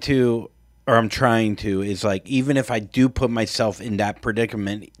gotten to, or I'm trying to, is like, even if I do put myself in that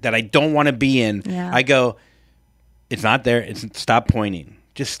predicament that I don't want to be in, I go, it's not there. Stop pointing.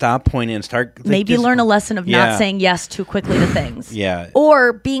 Just stop pointing and start. Like, maybe learn a lesson of not saying yes too quickly to things.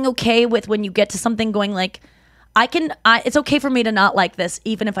 Or being okay with when you get to something going like, it's okay for me to not like this,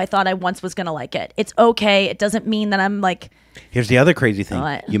 even if I thought I once was going to like it. It's okay. It doesn't mean that I'm like. Here's the other crazy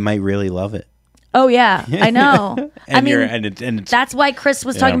thing. You might really love it. Oh yeah, I know. and that's why Chris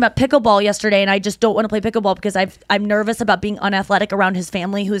was talking about pickleball yesterday, and I just don't want to play pickleball because I'm nervous about being unathletic around his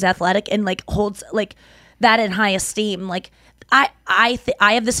family who's athletic and like holds like that in high esteem. Like I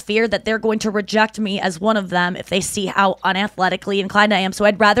have this fear that they're going to reject me as one of them if they see how unathletically inclined I am. So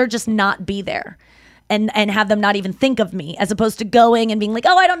I'd rather just not be there and have them not even think of me, as opposed to going and being like,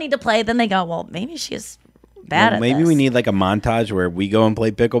 oh, I don't need to play. Then they go, well, maybe she's bad at maybe this. we need like a montage where we go and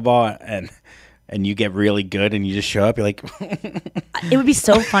play pickleball and you get really good and you just show up. You're like, it would be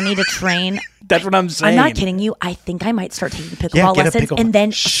so funny to train. That's what I'm saying. I'm not kidding you. I think I might start taking pickleball lessons and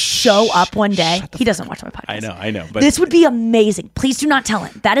then show up one day. He doesn't watch my podcast. I know. But this would be amazing. Please do not tell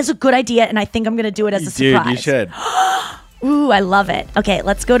him. That is a good idea, and I think I'm going to do it as a surprise. Dude, you should. Ooh, I love it. Okay,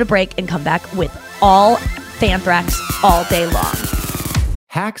 let's go to break and come back with all Fanthrax all day long.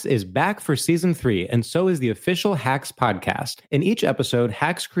 Hacks is back for season 3, and so is the official Hacks podcast. In each episode,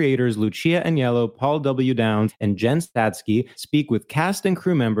 Hacks creators Lucia Agnello, Paul W. Downs, and Jen Statsky speak with cast and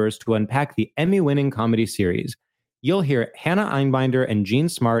crew members to unpack the Emmy-winning comedy series. You'll hear Hannah Einbinder and Jean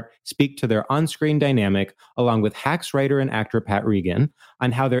Smart speak to their on-screen dynamic, along with Hacks writer and actor Pat Regan,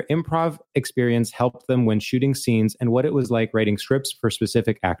 on how their improv experience helped them when shooting scenes and what it was like writing scripts for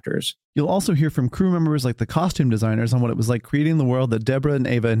specific actors. You'll also hear from crew members like the costume designers on what it was like creating the world that Deborah and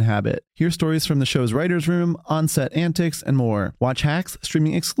Ava inhabit. Hear stories from the show's writer's room, on-set antics, and more. Watch Hacks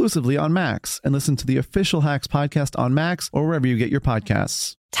streaming exclusively on Max, and listen to the official Hacks podcast on Max or wherever you get your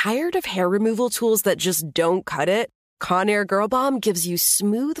podcasts. Tired of hair removal tools that just don't cut it? Conair Girl Bomb gives you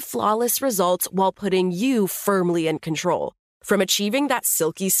smooth, flawless results while putting you firmly in control. From achieving that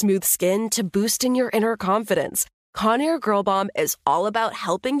silky smooth skin to boosting your inner confidence, Conair Girl Bomb is all about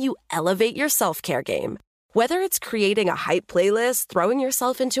helping you elevate your self-care game. Whether it's creating a hype playlist, throwing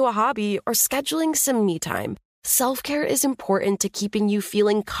yourself into a hobby, or scheduling some me time, self-care is important to keeping you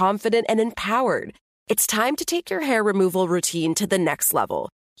feeling confident and empowered. It's time to take your hair removal routine to the next level.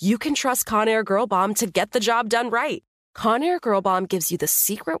 You can trust Conair Girl Bomb to get the job done right. Conair Girl Bomb gives you the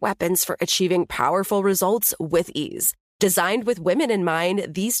secret weapons for achieving powerful results with ease. Designed with women in mind,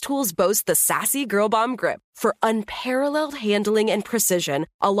 these tools boast the sassy Girl Bomb grip for unparalleled handling and precision,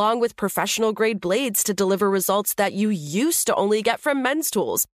 along with professional-grade blades to deliver results that you used to only get from men's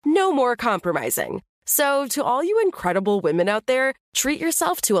tools. No more compromising. So, to all you incredible women out there, treat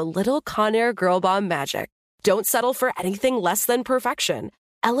yourself to a little Conair Girl Bomb magic. Don't settle for anything less than perfection.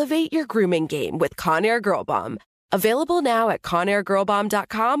 Elevate your grooming game with Conair Girl Bomb. Available now at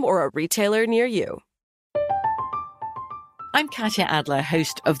ConairGirlBomb.com or a retailer near you. I'm Katya Adler,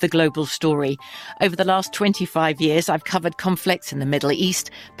 host of The Global Story. Over the last 25 years, I've covered conflicts in the Middle East,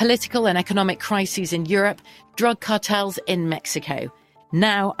 political and economic crises in Europe, drug cartels in Mexico.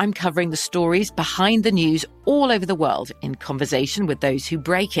 Now I'm covering the stories behind the news all over the world in conversation with those who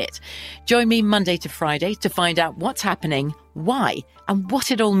break it. Join me Monday to Friday to find out what's happening, why, and what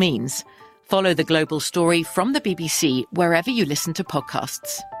it all means. Follow The Global Story from the BBC wherever you listen to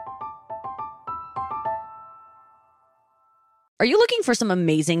podcasts. Are you looking for some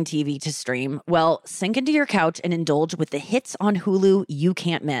amazing TV to stream? Well, sink into your couch and indulge with the hits on Hulu you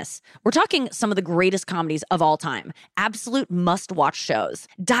can't miss. We're talking some of the greatest comedies of all time. Absolute must-watch shows.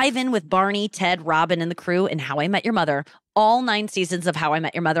 Dive in with Barney, Ted, Robin, and the crew in How I Met Your Mother. All 9 seasons of How I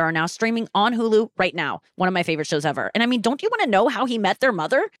Met Your Mother are now streaming on Hulu right now. One of my favorite shows ever. And I mean, don't you want to know how he met their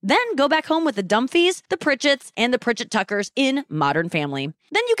mother? Then go back home with the Dumfies, the Pritchetts, and the Pritchett Tuckers in Modern Family.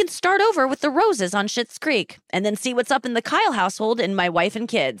 Then you can start over with the Roses on Schitt's Creek. And then see what's up in the Kyle household in My Wife and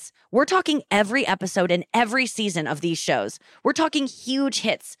Kids. We're talking every episode and every season of these shows. We're talking huge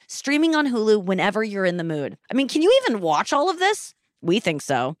hits, streaming on Hulu whenever you're in the mood. I mean, can you even watch all of this? We think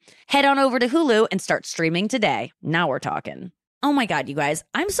so. Head on over to Hulu and start streaming today. Now we're talking. Oh my God, you guys.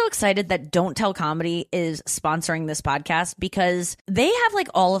 I'm so excited that Don't Tell Comedy is sponsoring this podcast because they have like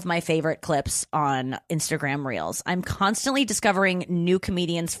all of my favorite clips on Instagram Reels. I'm constantly discovering new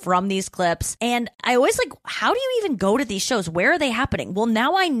comedians from these clips. And I always like, how do you even go to these shows? Where are they happening? Well,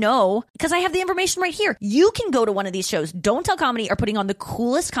 now I know because I have the information right here. You can go to one of these shows. Don't Tell Comedy are putting on the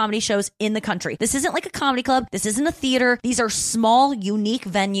coolest comedy shows in the country. This isn't like a comedy club. This isn't a theater. These are small, unique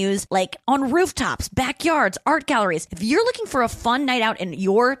venues like on rooftops, backyards, art galleries. If you're looking for a fun night out in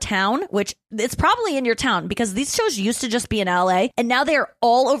your town, which it's probably in your town because these shows used to just be in LA and now they are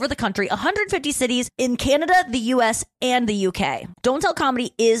all over the country, 150 cities in Canada, the US, and the UK. Don't Tell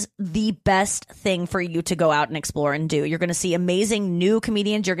Comedy is the best thing for you to go out and explore and do. You're going to see amazing new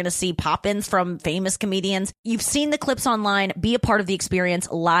comedians. You're going to see pop-ins from famous comedians. You've seen the clips online. Be a part of the experience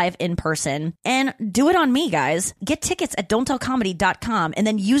live in person and do it on me, guys. Get tickets at don'ttellcomedy.com and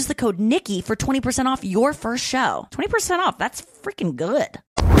then use the code Nikki for 20% off your first show. 20% off. That's freaking good.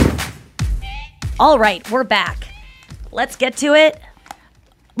 All right, we're back. Let's get to it.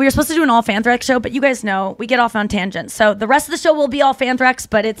 We were supposed to do an all Fanthrax show, but you guys know we get off on tangents. So the rest of the show will be all Fanthrax,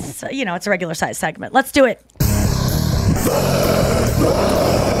 but it's, it's a regular size segment. Let's do it.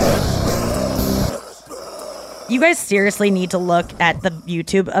 You guys seriously need to look at the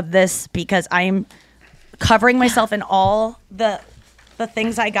YouTube of this because I'm covering myself in all the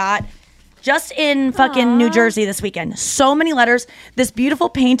things I got just in fucking New Jersey this weekend. So many letters. This beautiful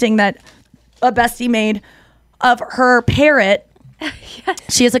painting that a bestie made of her parrot. Yes.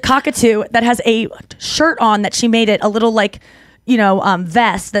 She has a cockatoo that has a shirt on that she made it a little like,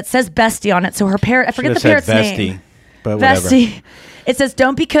 vest that says bestie on it. So her parrot, I forget the parrot's name. But whatever. Bestie. It says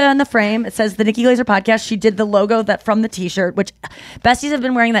 "Don't Be Cuh" on the frame. It says the Nikki Glazer podcast. She did the logo from the T-shirt, which besties have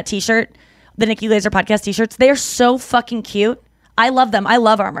been wearing that T-shirt, the Nikki Glazer podcast T-shirts. They are so fucking cute. I love them. I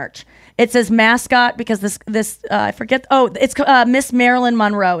love our merch. It says mascot because this I forget. Oh, it's Miss Marilyn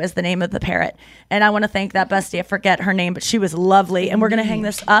Monroe is the name of the parrot, and I want to thank that bestie. I forget her name, but she was lovely, and we're gonna hang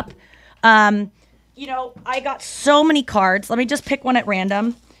this up. I got so many cards. Let me just pick one at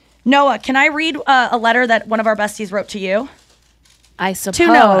random. Noah, can I read a letter that one of our besties wrote to you? I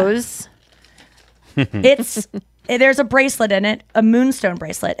suppose. There's a bracelet in it, a moonstone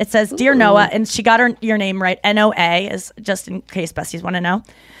bracelet. It says, "Dear Noah," and she got your name right. NOA is just in case besties want to know.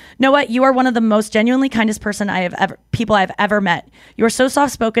 Noah, you are one of the most genuinely kindest people I've ever met. You are so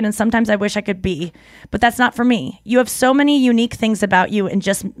soft-spoken, and sometimes I wish I could be, but that's not for me. You have so many unique things about you, and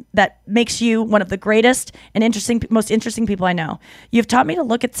just that makes you one of the greatest and most interesting people I know. You've taught me to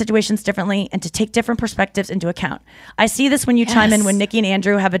look at situations differently and to take different perspectives into account. I see this when you chime in when Nikki and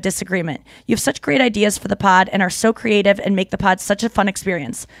Andrew have a disagreement. You have such great ideas for the pod and are so creative and make the pod such a fun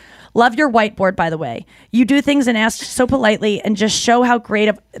experience. Love your whiteboard, by the way. You do things and ask so politely and just shows how great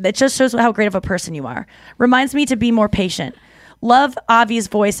of a person you are. Reminds me to be more patient. Love Avi's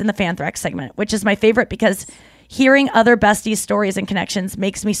voice in the Fanthrax segment, which is my favorite because hearing other besties' stories and connections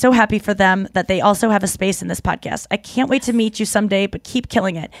makes me so happy for them that they also have a space in this podcast. I can't wait to meet you someday, but keep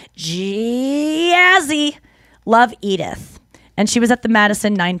killing it. Jazzy. Love, Edith. And she was at the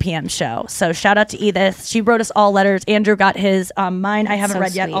Madison 9 p.m. show. So shout out to Edith. She wrote us all letters. Andrew got his. Mine I haven't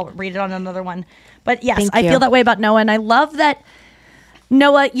read yet. I'll read it on another one. But yes, I feel that way about Noah. And I love that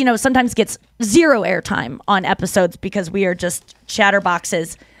Noah, sometimes gets zero airtime on episodes because we are just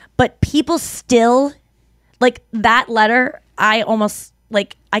chatterboxes. But people still, like that letter, I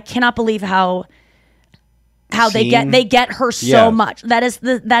cannot believe how they get her so much. That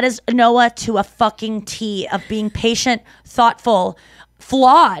is Noah to a fucking T of being patient, thoughtful,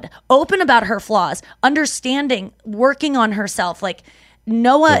 flawed, open about her flaws, understanding, working on herself. Like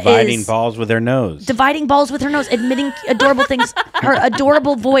Noah dividing balls with her nose, admitting adorable things, her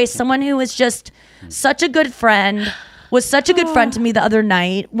adorable voice. Someone who is just such a good friend, was such a good friend to me the other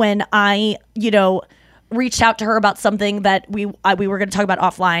night when I, reached out to her about something that we were going to talk about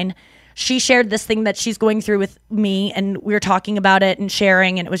offline. She shared this thing that she's going through with me, and we were talking about it and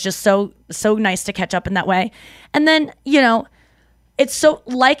sharing, and it was just so nice to catch up in that way. And then, it's so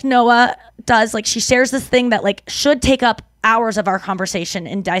like Noah does, like she shares this thing that like should take up hours of our conversation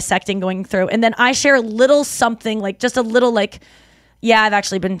and dissecting, going through. And then I share a little something, like just a little like, yeah, I've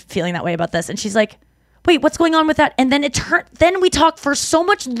actually been feeling that way about this. And she's like, wait, what's going on with that? And then then we talked for so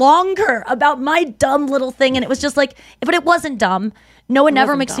much longer about my dumb little thing. And it was just like, but it wasn't dumb. Noah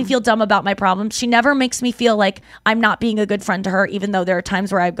never makes me feel dumb about my problems. She never makes me feel like I'm not being a good friend to her, even though there are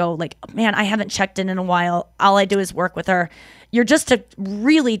times where I go like, man, I haven't checked in a while. All I do is work with her. You're just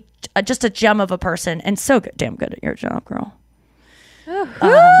just a gem of a person and so damn good at your job, girl.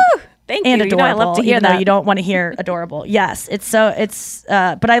 Thank and you. Adorable, I love to hear that. You don't want to hear adorable. Yes,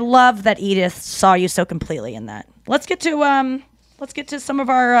 but I love that Edith saw you so completely in that. Let's get to some of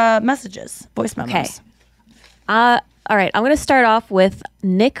our messages, voice memos. Okay. All right, I'm going to start off with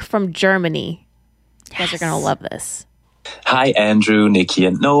Nick from Germany. You guys are going to love this. Hi, Andrew, Nikki,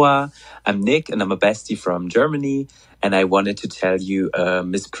 and Noah. I'm Nick, and I'm a bestie from Germany, and I wanted to tell you a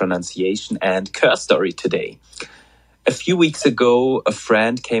mispronunciation and curse story today. A few weeks ago, a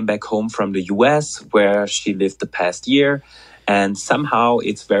friend came back home from the US, where she lived the past year, and somehow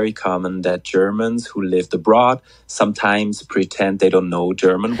it's very common that Germans who lived abroad sometimes pretend they don't know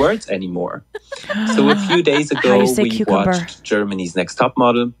German words anymore. So a few days ago, we watched Germany's Next Top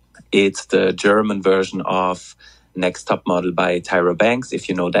Model. It's the German version of Next Top Model by Tyra Banks, if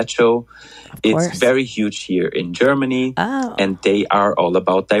you know that show. It's very huge here in Germany, and they are all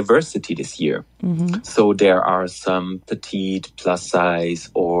about diversity this year. Mm-hmm. So there are some petite, plus size,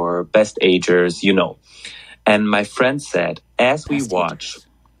 or best agers, And my friend said, as we watch,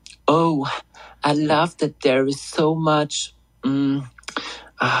 oh, I love that there is so much,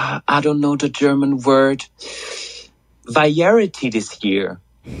 I don't know the German word, variety this year.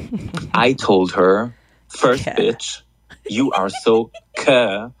 I told her, first bitch, you are so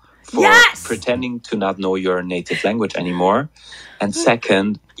for pretending to not know your native language anymore. And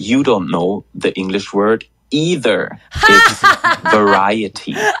second, you don't know the English word either. It's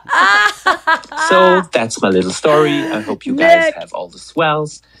variety. So that's my little story. I hope you guys have all the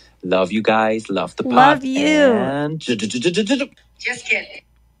swells. Love you guys. Love the pod. Love you. And Just kidding.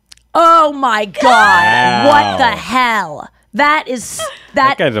 Oh my God. What the hell? That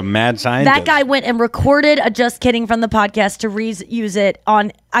guy's a mad scientist. That guy went and recorded a Just Kidding from the podcast to reuse it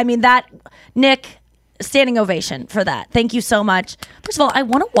on, Nick, standing ovation for that. Thank you so much. First of all, I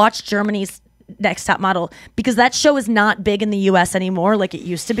want to watch Germany's Next Top Model because that show is not big in the US anymore like it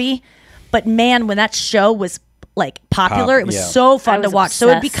used to be. But man, when that show was like popular, it was so fun to watch. So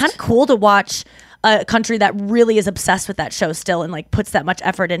it'd be kind of cool to watch a country that really is obsessed with that show still and like puts that much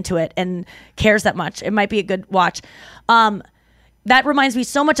effort into it and cares that much. It might be a good watch. That reminds me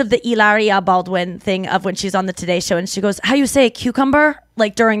so much of the Hilaria Baldwin thing of when she's on the Today Show and she goes, how you say cucumber?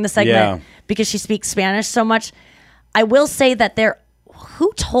 Like during the segment because she speaks Spanish so much. I will say that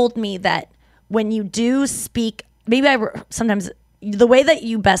who told me that when you do speak, sometimes the way that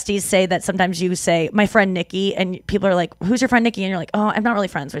you besties say that sometimes you say my friend Nikki and people are like, who's your friend Nikki? And you're like, oh, I'm not really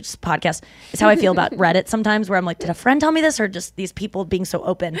friends, which is podcast. It's how I feel about Reddit sometimes where I'm like, did a friend tell me this or just these people being so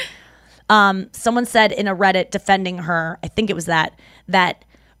open? Someone said in a Reddit defending her, I think it was that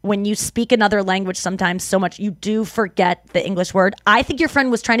when you speak another language sometimes so much, you do forget the English word. I think your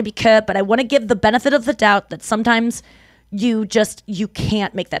friend was trying to be curt, but I want to give the benefit of the doubt that sometimes you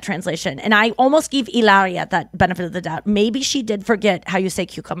can't make that translation. And I almost gave Ilaria that benefit of the doubt. Maybe she did forget how you say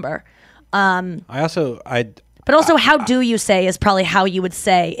cucumber. But also how do you say is probably how you would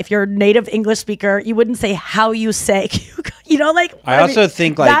say if you're a native English speaker, you wouldn't say how you say, I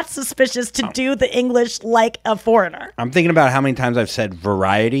think that's suspicious to do the English like a foreigner. I'm thinking about how many times I've said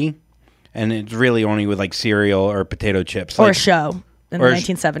variety and it's really only with like cereal or potato chips. Or a show. In the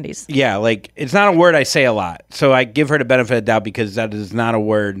 1970s. Yeah, like it's not a word I say a lot. So I give her the benefit of the doubt because that is not a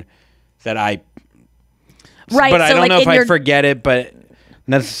word that I... Right. But I don't know if I forget it, but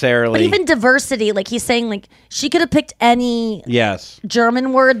necessarily... But even diversity, like he's saying, like she could have picked any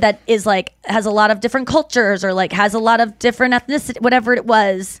German word that is like, has a lot of different cultures or like has a lot of different ethnicity, whatever it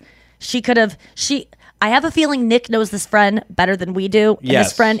was. She could have... I have a feeling Nick knows this friend better than we do. And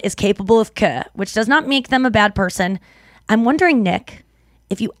this friend is capable of k, which does not make them a bad person. I'm wondering, Nick,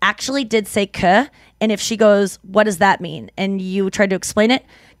 if you actually did say k, and if she goes, what does that mean? And you tried to explain it.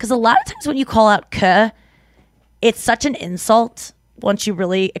 Because a lot of times when you call out k, it's such an insult once you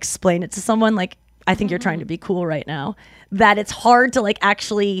really explain it to someone. Like, I think you're trying to be cool right now. That it's hard to like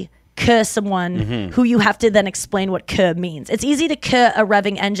actually k someone who you have to then explain what k means. It's easy to k a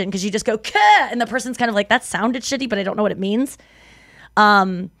revving engine because you just go k, and the person's kind of like, that sounded shitty, but I don't know what it means.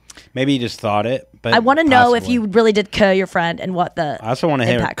 Maybe you just thought it, but I want to know if you really did k your friend and what the I also want to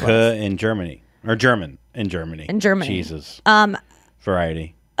hear k in Germany or German in Germany. In Germany. Jesus.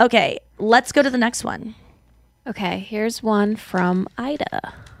 Variety. Okay, let's go to the next one. Okay, here's one from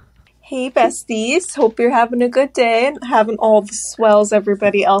Ida. Hey besties, hope you're having a good day and having all the swells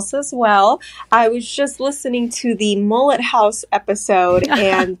everybody else as well. I was just listening to the Mullet House episode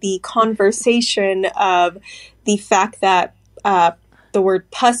and the conversation of the fact that the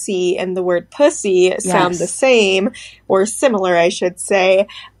word pussy and the word pussy sound the same, or similar, I should say,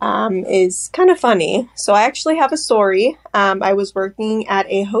 is kind of funny. So I actually have a story. I was working at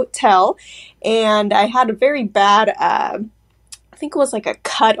a hotel, and I had a very bad, I think it was like a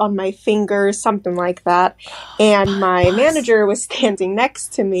cut on my finger, something like that. And my manager was standing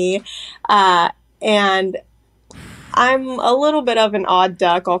next to me, and I'm a little bit of an odd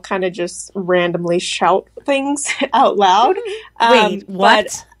duck. I'll kind of just randomly shout things out loud. Wait, what?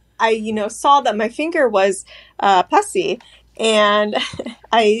 But I, saw that my finger was pussy, and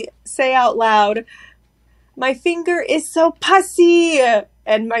I say out loud, "My finger is so pussy,"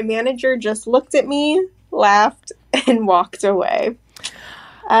 and my manager just looked at me, laughed, and walked away.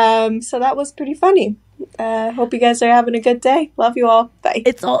 So that was pretty funny. Hope you guys are having a good day. Love you all. Bye.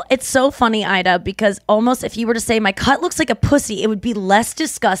 It's so funny, Ida, because almost if you were to say my cut looks like a pussy, it would be less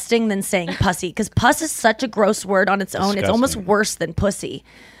disgusting than saying pussy, because puss is such a gross word on its own. It's almost worse than pussy.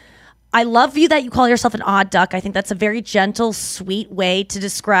 I love you that you call yourself an odd duck. I think that's a very gentle, sweet way to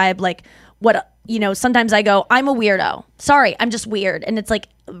describe like what, sometimes I go, I'm a weirdo. Sorry, I'm just weird. And it's like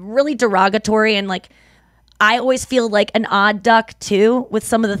really derogatory, and like I always feel like an odd duck too with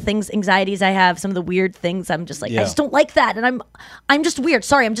some of the anxieties I have, some of the weird things. I'm just like, I just don't like that. And I'm just weird.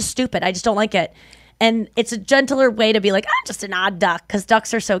 Sorry, I'm just stupid. I just don't like it. And it's a gentler way to be like, I'm just an odd duck, because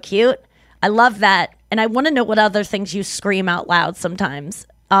ducks are so cute. I love that. And I want to know what other things you scream out loud sometimes.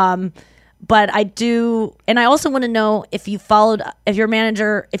 But I do, and I also want to know if you ever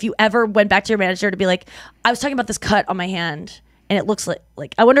went back to your manager to be like, I was talking about this cut on my hand, and it looks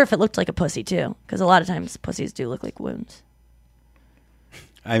like I wonder if it looked like a pussy too, because a lot of times pussies do look like wounds.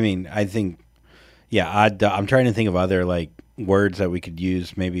 I mean, I think, I'm trying to think of other like words that we could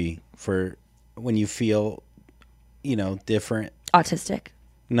use maybe for when you feel, different. Autistic.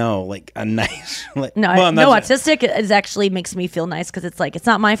 No, like a nice. Like, autistic is actually makes me feel nice because it's like it's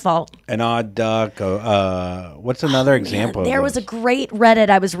not my fault. An odd duck. What's another example? There was a great Reddit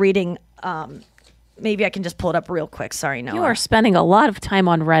I was reading. Maybe I can just pull it up real quick. Sorry, no. You are spending a lot of time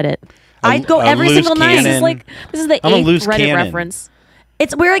on Reddit. I'd go every single night. This is the 8th Reddit reference.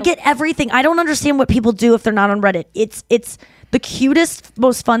 It's where I get everything. I don't understand what people do if they're not on Reddit. It's the cutest,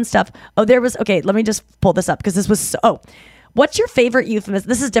 most fun stuff. Oh, let me just pull this up because this was what's your favorite euphemism?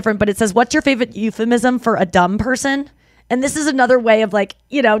 This is different, but it says, what's your favorite euphemism for a dumb person? And this is another way of like,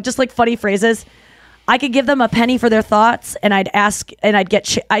 just like funny phrases. I could give them a penny for their thoughts and I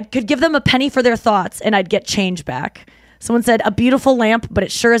could give them a penny for their thoughts and I'd get change back. Someone said, a beautiful lamp, but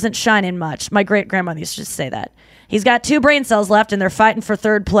it sure isn't shining much. My great grandmother used to say that. He's got 2 brain cells left and they're fighting for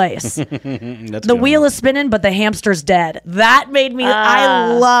 3rd place. The wheel is spinning, but the hamster's dead. That made me,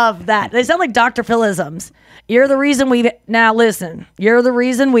 I love that. They sound like Dr. Phil-isms. You're the reason you're the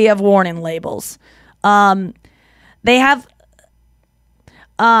reason we have warning labels. They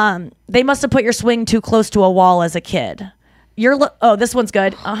must have put your swing too close to a wall as a kid. This one's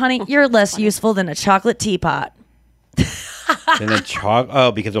good. Honey, you're less useful than a chocolate teapot.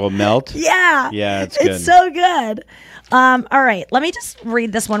 Because it will melt? Yeah. Yeah, it's good. It's so good. All right, let me just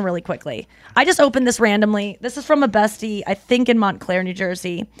read this one really quickly. I just opened this randomly. This is from a bestie, I think in Montclair, New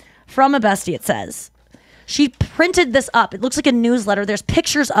Jersey. From a bestie, it says. She printed this up. It looks like a newsletter. There's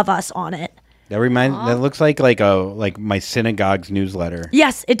pictures of us on it. That looks like my synagogue's newsletter.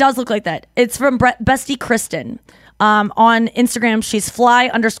 Yes, it does look like that. It's from bestie Kristen. On Instagram, she's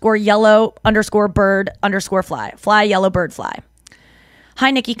fly_yellow_bird_fly. Fly, yellow bird, fly. Hi,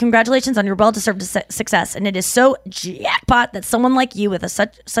 Nikki. Congratulations on your well-deserved success. And it is so jackpot that someone like you with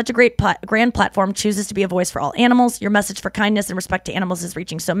such a great grand platform chooses to be a voice for all animals. Your message for kindness and respect to animals is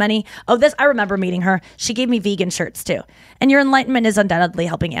reaching so many. I remember meeting her. She gave me vegan shirts too. And your enlightenment is undoubtedly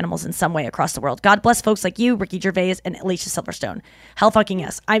helping animals in some way across the world. God bless folks like you, Ricky Gervais, and Alicia Silverstone. Hell fucking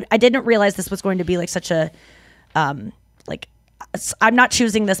yes. I didn't realize this was going to be like such a... I'm not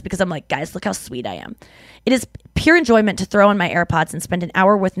choosing this because I'm like, guys, look how sweet I am. It is pure enjoyment to throw on my AirPods and spend an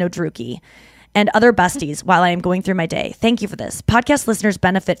hour with No Druki and other besties while I am going through my day. Thank you for this. Podcast listeners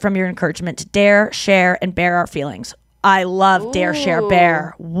benefit from your encouragement to dare, share, and bear our feelings. I love Dare, Share,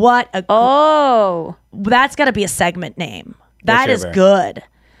 Bear. What a... that's got to be a segment name. That is good.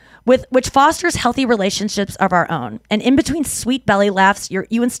 Which fosters healthy relationships of our own. And in between sweet belly laughs,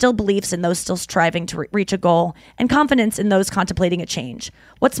 you instill beliefs in those still striving to reach a goal and confidence in those contemplating a change.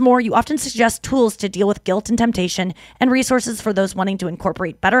 What's more, you often suggest tools to deal with guilt and temptation and resources for those wanting to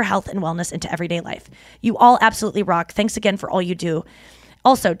incorporate better health and wellness into everyday life. You all absolutely rock. Thanks again for all you do.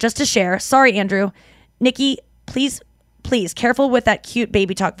 Also, just to share, sorry, Andrew, Nikki, please, careful with that cute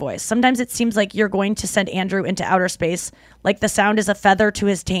baby talk voice. Sometimes it seems like you're going to send Andrew into outer space, like the sound is a feather to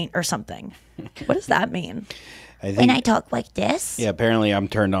his taint or something. What does that mean? When I talk like this? Yeah, apparently I'm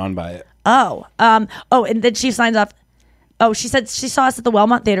turned on by it. And then she signs off. Oh, she said she saw us at the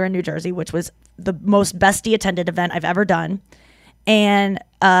Wellmont Theater in New Jersey, which was the most bestie attended event I've ever done. And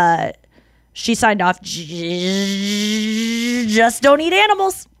she signed off, just don't eat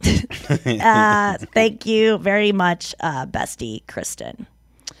animals. Thank you very much, bestie Kristen.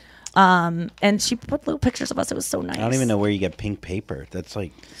 And she put little pictures of us. It was so nice. I don't even know where you get pink paper. That's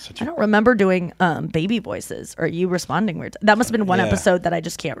like I don't remember doing baby voices or you responding weird. That must have been one episode that I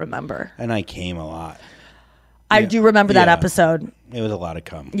just can't remember. And I came a lot. I do remember that episode. It was a lot of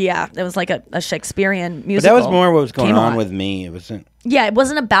cum. Yeah, it was like a Shakespearean musical. But that was more what was going on with me. It wasn't. Yeah, it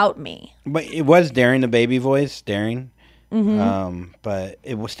wasn't about me. But it was Daring the baby voice, Daring. Mm-hmm. But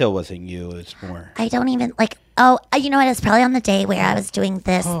it still wasn't you. It was more. I don't even like. Oh, you know what? It's probably on the day where I was doing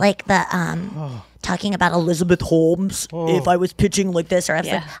this, talking about Elizabeth Holmes. If I was pitching like this, or I was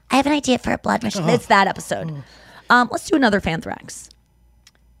like, I have an idea for a blood machine. It's that episode. Let's do another Fanthrax.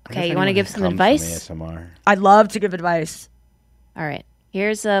 Okay, you want to give some advice? ASMR. I'd love to give advice. All right.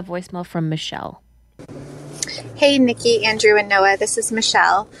 Here's a voicemail from Michelle. Hey, Nikki, Andrew, and Noah. This is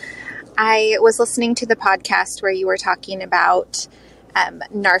Michelle. I was listening to the podcast where you were talking about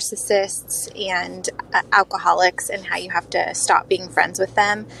narcissists and alcoholics and how you have to stop being friends with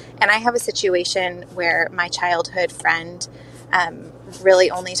them. And I have a situation where my childhood friend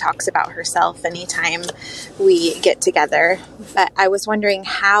really only talks about herself anytime we get together. But I was wondering,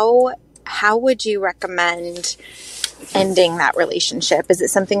 how how would you recommend ending that relationship? Is it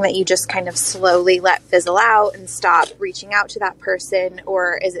something that you just kind of slowly let fizzle out and stop reaching out to that person?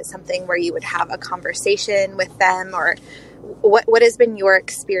 Or is it something where you would have a conversation with them? Or what has been your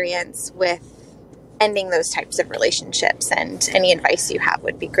experience with ending those types of relationships? And any advice you have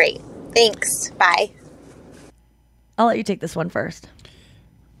would be great. Thanks. Bye. I'll let you take this one first.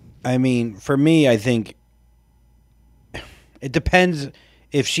 I mean, for me, I think it depends.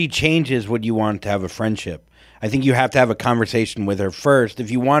 If she changes, would you want to have a friendship? I think you have to have a conversation with her first. If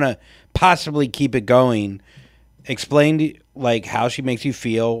you want to possibly keep it going, explain like how she makes you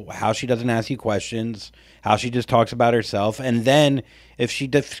feel, how she doesn't ask you questions, how she just talks about herself. And then if she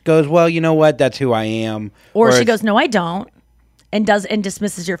just goes, well, you know what, that's who I am. Or she goes, no, I don't, and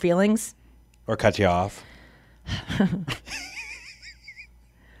dismisses your feelings. Or cuts you off.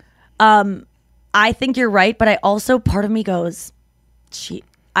 I think you're right, but I also, part of me goes,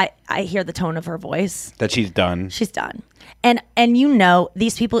 I hear the tone of her voice. That she's done. She's done. And you know,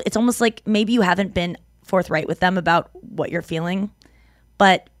 these people, it's almost like maybe you haven't been forthright with them about what you're feeling,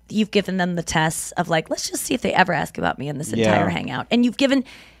 but you've given them the tests of like, let's just see if they ever ask about me in this entire hangout. And you've given,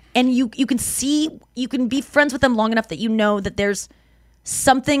 and you can see, you can be friends with them long enough that you know that there's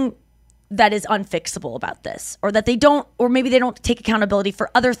something that is unfixable about this, or that they don't, or maybe they don't take accountability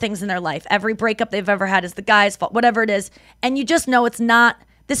for other things in their life. Every breakup they've ever had is the guy's fault, whatever it is. And you just know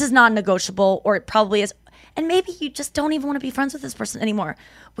this is non-negotiable, or it probably is. And maybe you just don't even want to be friends with this person anymore,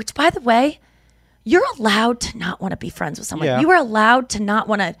 which, by the way, you're allowed to not want to be friends with someone. Yeah. You are allowed to not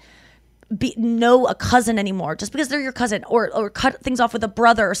want to know a cousin anymore just because they're your cousin, or cut things off with a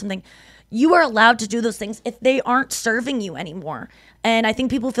brother or something. You are allowed to do those things if they aren't serving you anymore. And I think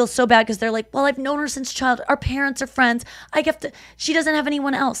people feel so bad because they're like, well, I've known her since childhood. Our parents are friends. She doesn't have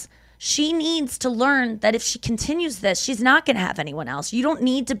anyone else. She needs to learn that if she continues this, she's not going to have anyone else. You don't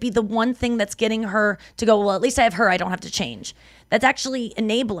need to be the one thing that's getting her to go, well, at least I have her. I don't have to change. That's actually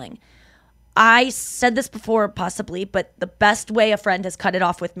enabling. I said this before, possibly, but the best way a friend has cut it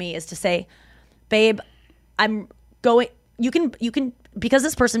off with me is to say, babe, I'm going, you can, because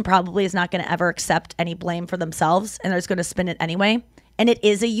this person probably is not going to ever accept any blame for themselves and they're just going to spin it anyway. And it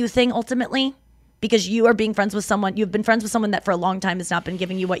is a you thing ultimately, because you are being friends with someone, you've been friends with someone that for a long time has not been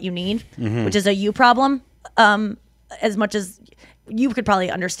giving you what you need, which is a you problem, as much as you could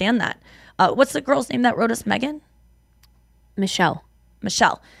probably understand that. What's the girl's name that wrote us, Megan? Michelle,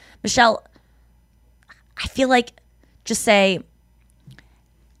 I feel like just say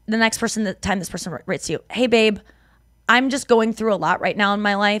the next person, the time this person writes to you, hey babe, I'm just going through a lot right now in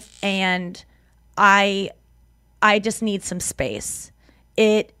my life and I just need some space.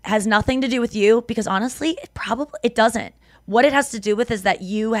 It has nothing to do with you, because honestly, it doesn't. What it has to do with is that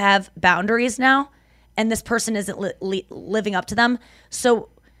you have boundaries now and this person isn't living up to them. So,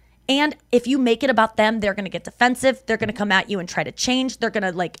 and if you make it about them, they're going to get defensive. They're going to come at you and try to change. They're going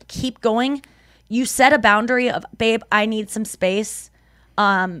to like keep going. You set a boundary of, babe, I need some space.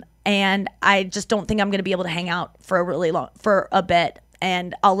 And I just don't think I'm going to be able to hang out for a bit.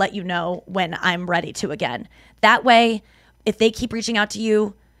 And I'll let you know when I'm ready to again. That way, if they keep reaching out to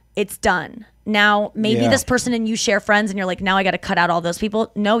you, it's done. Now, maybe this person and you share friends and you're like, now I got to cut out all those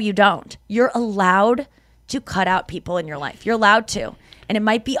people. No, you don't. You're allowed to cut out people in your life. You're allowed to. And it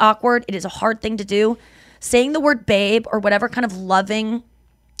might be awkward. It is a hard thing to do. Saying the word babe or whatever kind of loving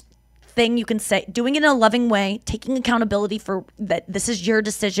thing you can say, doing it in a loving way, taking accountability for that this is your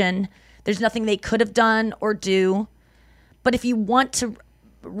decision. There's nothing they could have done or do. But if you want to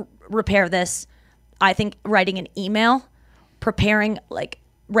repair this, I think writing an email,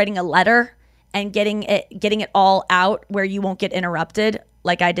 writing a letter and getting it all out where you won't get interrupted,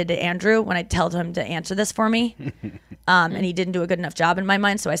 like I did to Andrew when I told him to answer this for me. And he didn't do a good enough job in my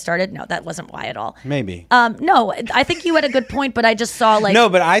mind, so I started. No, that wasn't why at all. Maybe. No, I think you had a good point, but I just saw like, no,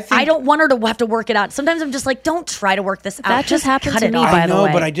 but I don't want her to have to work it out. Sometimes I'm just like, don't try to work this out. That just happened to me, I by the way.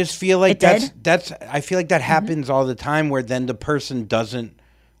 know, but I just feel like I feel like that Mm-hmm. happens all the time, where then the person doesn't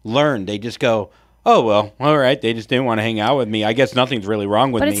learn. They just go, oh, well, all right. They just didn't want to hang out with me. I guess nothing's really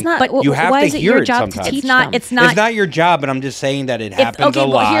wrong with me. But it's not. But you have why to is it hear your it job sometimes. to teach It's not. them? It's not. It's not your job, but I'm just saying that it happens a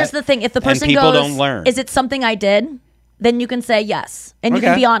lot. Well, here's the thing. If the person and people goes, don't learn. is it something I did? Then you can say yes. And you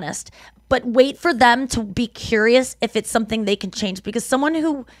can be honest. But wait for them to be curious if it's something they can change. Because someone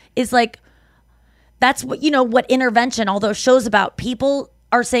who is like, that's what, what intervention, all those shows about, people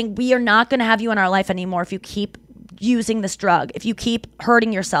are saying, we are not going to have you in our life anymore if you keep using this drug, if you keep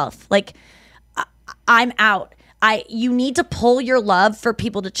hurting yourself. Like, I'm out. You need to pull your love for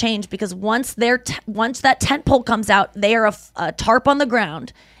people to change, because once that tent pole comes out, they are a tarp on the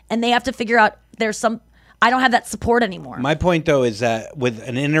ground, and they have to figure out I don't have that support anymore. My point, though, is that with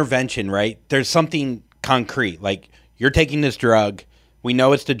an intervention, right, there's something concrete. Like, you're taking this drug. We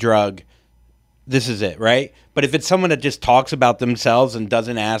know it's the drug. This is it, right? But if it's someone that just talks about themselves and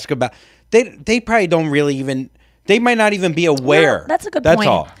doesn't ask about, they probably don't really even, they might not even be aware. No, that's a good point. That's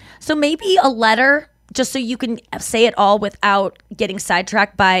all. So maybe a letter, just so you can say it all without getting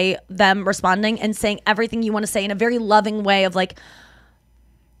sidetracked by them responding and saying everything you want to say in a very loving way of like,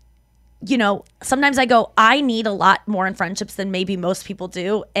 you know, sometimes I go, I need a lot more in friendships than maybe most people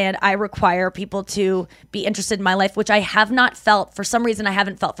do. And I require people to be interested in my life, which I have not felt. For some reason, I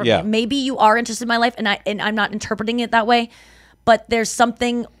haven't felt from you. Maybe you are interested in my life and I'm not interpreting it that way. But there's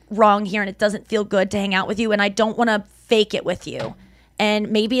something wrong here and it doesn't feel good to hang out with you. And I don't want to fake it with you.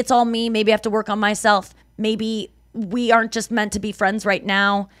 And maybe it's all me. Maybe I have to work on myself. Maybe we aren't just meant to be friends right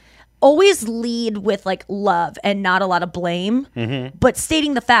now. Always lead with like love and not a lot of blame, but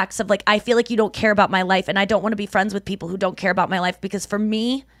stating the facts of like, I feel like you don't care about my life and I don't want to be friends with people who don't care about my life, because for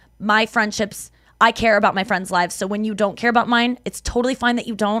me, my friendships, I care about my friends' lives. So when you don't care about mine, it's totally fine that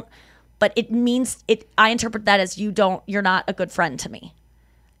you don't, but it means I interpret that as you're not a good friend to me.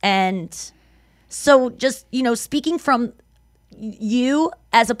 And so just, you know, speaking from you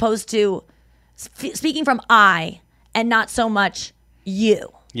as opposed to speaking from I and not so much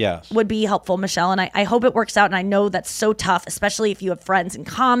you. Yes. Would be helpful, Michelle. And I hope it works out. And I know that's so tough, especially if you have friends in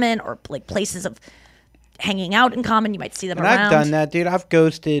common or like places of hanging out in common. You might see them around. I've done that, dude. I've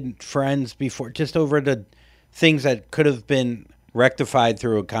ghosted friends before just over the things that could have been rectified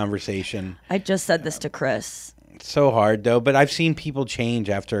through a conversation. I just said this to Chris. It's so hard, though. But I've seen people change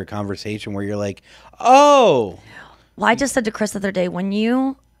after a conversation where you're like, oh. Well, I just said to Chris the other day, when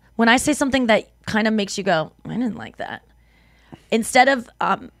I say something that kind of makes you go, I didn't like that. Instead of,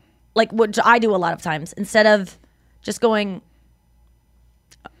 like what I do a lot of times, instead of just going,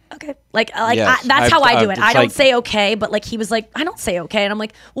 okay, yes, that's how I do it. I don't like, say okay, but like he was like, I don't say okay. And I'm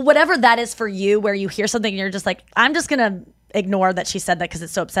like, well, whatever that is for you, where you hear something and you're just like, I'm just going to ignore that she said that because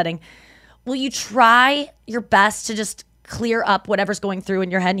it's so upsetting. Will you try your best to just clear up whatever's going through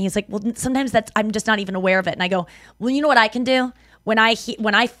in your head? And he's like, well, sometimes I'm just not even aware of it. And I go, well, you know what I can do? When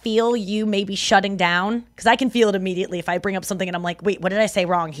I feel you maybe shutting down, because I can feel it immediately if I bring up something and I'm like, wait, what did I say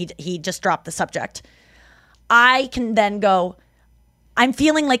wrong? He just dropped the subject. I can then go, I'm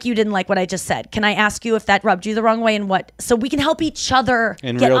feeling like you didn't like what I just said. Can I ask you if that rubbed you the wrong way and what? So we can help each other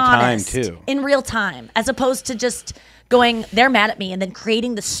in get real honest, time too. In real time, as opposed to just going, they're mad at me and then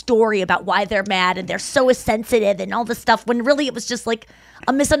creating the story about why they're mad and they're so sensitive and all this stuff, when really it was just like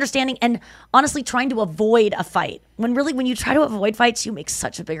a misunderstanding and honestly trying to avoid a fight. When you try to avoid fights, you make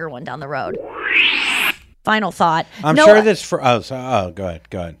such a bigger one down the road. Final thought. I'm Noah, sure this go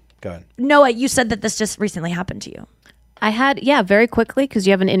ahead. Noah, you said that this just recently happened to you. I had, very quickly, because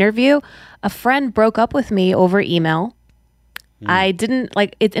you have an interview. A friend broke up with me over email. I didn't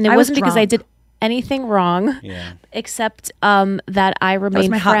like it, and it wasn't because I did anything wrong, except that I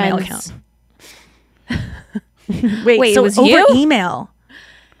remained that was my friends. Hotmail account. Wait, so it was over you? Email?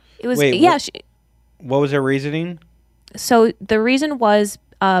 It was what was her reasoning? So the reason was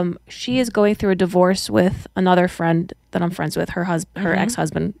she is going through a divorce with another friend that I'm friends with, her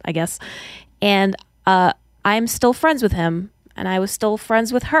ex-husband, I guess, and I'm still friends with him, and I was still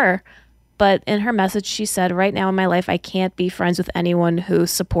friends with her. But in her message, she said, right now in my life, I can't be friends with anyone who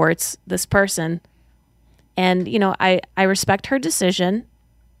supports this person. And, you know, I respect her decision.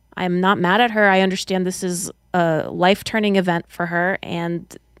 I'm not mad at her. I understand this is a life-turning event for her.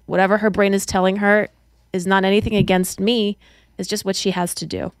 And whatever her brain is telling her is not anything against me. It's just what she has to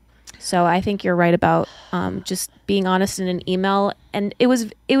do. So I think you're right about just being honest in an email. And it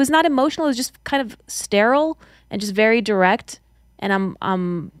was not emotional. It was just kind of sterile and just very direct. And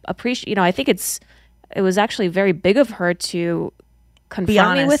I'm appreciate. You know, I think it was actually very big of her to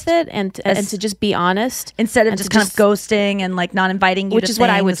confront me with it and to just be honest instead of just kind of ghosting and like not inviting you, which to is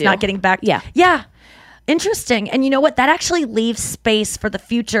what I would do. Not getting back. Yeah. Interesting. And you know what? That actually leaves space for the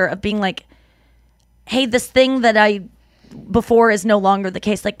future of being like, hey, this thing that I before is no longer the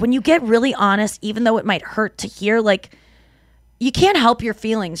case. Like when you get really honest, even though it might hurt to hear, like you can't help your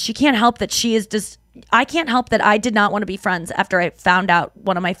feelings. She can't help that she is just. I can't help that I did not want to be friends after I found out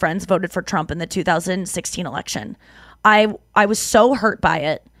one of my friends voted for Trump in the 2016 election. I was so hurt by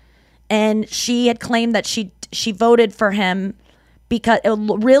it. And she had claimed that she voted for him because a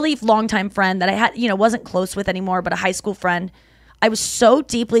really longtime friend that I had, you know, wasn't close with anymore, but a high school friend. I was so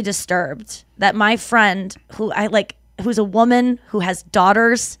deeply disturbed that my friend who's a woman who has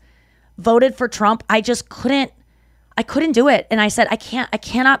daughters voted for Trump. I couldn't do it. And I said, I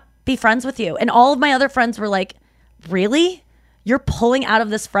cannot be friends with you. And all of my other friends were like, really? you're pulling out of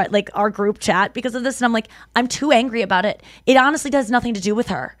this front, like our group chat because of this. And I'm like, I'm too angry about it. It honestly has nothing to do with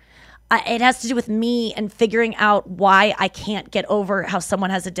her. It has to do with me and figuring out why I can't get over how someone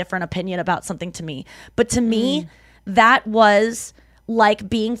has a different opinion about something to me. But to me, that was like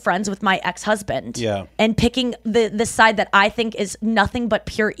being friends with my ex-husband. Yeah. And picking the side that I think is nothing but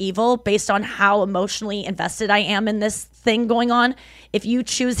pure evil based on how emotionally invested I am in this thing going on. If you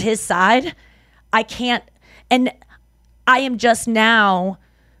choose his side, I can't. And I am just now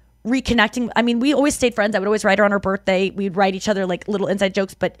reconnecting. I mean, we always stayed friends. I would always write her on her birthday. We'd write each other like little inside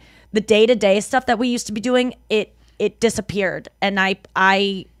jokes, but the day-to-day stuff that we used to be doing, it disappeared. And I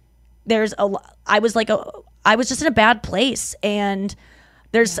was just in a bad place. And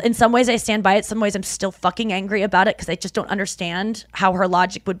there's, in some ways I stand by it. Some ways I'm still fucking angry about it because I just don't understand how her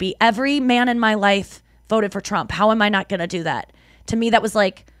logic would be. Every man in my life voted for Trump. How am I not going to do that? To me, that was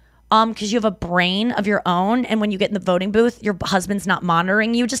like, because you have a brain of your own, and when you get in the voting booth, your husband's not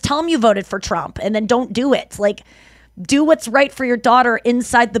monitoring you. Just tell him you voted for Trump, and then don't do it. Like, do what's right for your daughter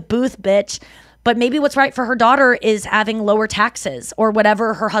inside the booth, bitch. But maybe what's right for her daughter is having lower taxes or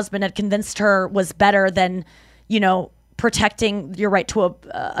whatever her husband had convinced her was better than, protecting your right to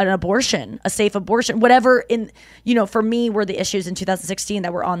an abortion, a safe abortion, whatever for me were the issues in 2016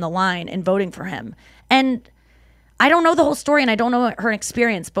 that were on the line in voting for him. And I don't know the whole story and I don't know her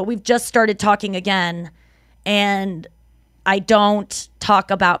experience, but we've just started talking again, and I don't talk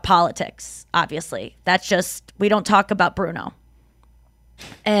about politics, obviously. That's just, we don't talk about Bruno.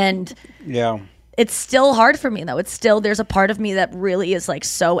 And yeah, it's still hard for me though. It's still, there's a part of me that really is like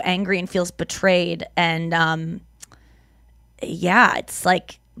so angry and feels betrayed. And it's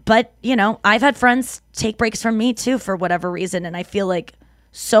like, but I've had friends take breaks from me too for whatever reason. And I feel like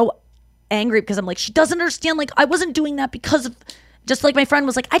so angry because I'm like, she doesn't understand. Like, I wasn't doing that because of, just like my friend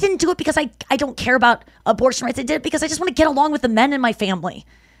was like, I didn't do it because I don't care about abortion rights. I did it because I just want to get along with the men in my family,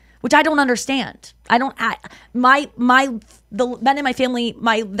 which I don't understand. The men in my family,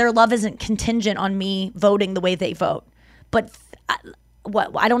 their love isn't contingent on me voting the way they vote. But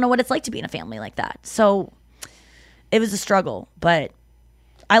I don't know what it's like to be in a family like that. So it was a struggle, but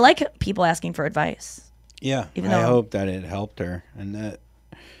I like people asking for advice. Yeah, I hope that it helped her, and that,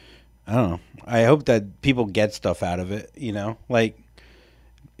 I don't know. I hope that people get stuff out of it, Like,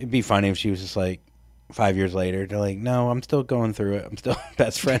 it'd be funny if she was just like, 5 years later, they're like, no, I'm still going through it. I'm still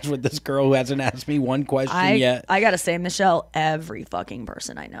best friends with this girl who hasn't asked me one question yet. I gotta say, Michelle, every fucking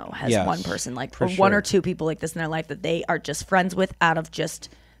person I know has one person or one or two people like this in their life that they are just friends with out of just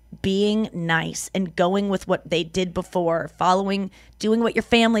being nice and going with what they did before, doing what your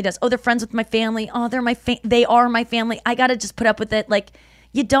family does. Oh, they're friends with my family. Oh, they are my family. I gotta just put up with it. Like,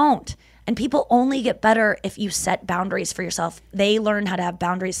 you don't. And people only get better if you set boundaries for yourself. They learn how to have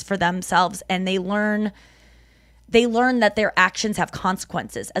boundaries for themselves, and they learn that their actions have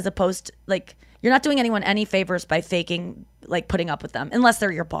consequences, as opposed to, like, you're not doing anyone any favors by faking, like, putting up with them, unless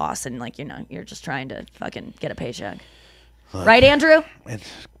they're your boss and, like, you're just trying to fucking get a paycheck. Look, right, Andrew? It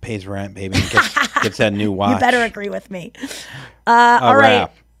pays rent, baby. Gets that new watch. You better agree with me. All right.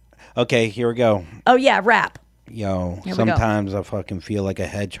 Rap. Okay, here we go. Oh, yeah, rap. Yo, sometimes I fucking feel like a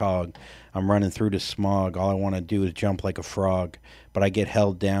hedgehog. I'm running through the smog. All I want to do is jump like a frog. But I get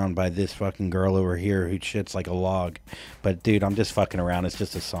held down by this fucking girl over here who shits like a log. But, dude, I'm just fucking around. It's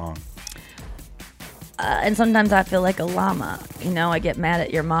just a song. And sometimes I feel like a llama. I get mad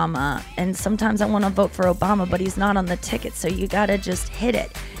at your mama. And sometimes I want to vote for Obama, but he's not on the ticket. So you got to just hit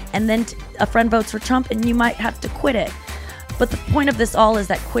it. And then a friend votes for Trump, and you might have to quit it. But the point of this all is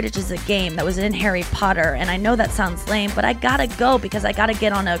that Quidditch is a game that was in Harry Potter. And I know that sounds lame, but I gotta go because I gotta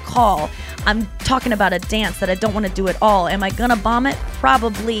get on a call. I'm talking about a dance that I don't want to do at all. Am I gonna bomb it?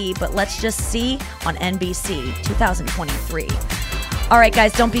 Probably, but let's just see on NBC 2023. All right,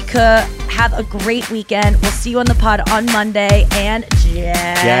 guys, don't be have a great weekend. We'll see you on the pod on Monday. And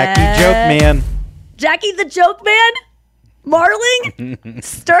Jackie Joke Man. Jackie the Joke Man? Marling?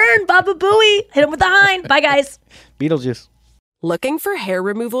 Stern, Baba Booey. Hit him with the hind. Bye, guys. Beetlejuice. Looking for hair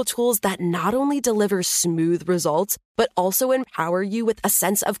removal tools that not only deliver smooth results, but also empower you with a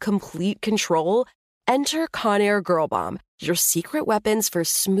sense of complete control? Enter Conair Girl Bomb, your secret weapons for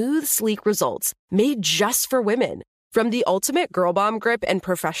smooth, sleek results, made just for women. From the ultimate Girl Bomb grip and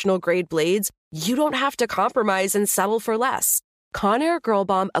professional grade blades, you don't have to compromise and settle for less. Conair Girl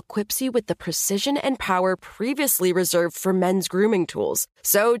Bomb equips you with the precision and power previously reserved for men's grooming tools.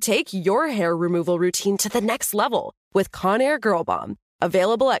 So take your hair removal routine to the next level with Conair Girl Bomb.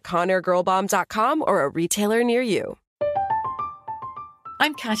 Available at ConairGirlBomb.com or a retailer near you.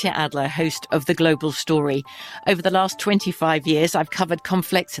 I'm Katya Adler, host of The Global Story. Over the last 25 years, I've covered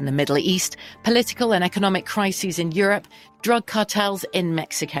conflicts in the Middle East, political and economic crises in Europe, drug cartels in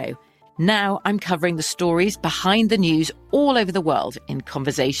Mexico. Now I'm covering the stories behind the news all over the world in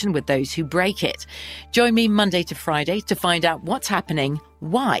conversation with those who break it. Join me Monday to Friday to find out what's happening,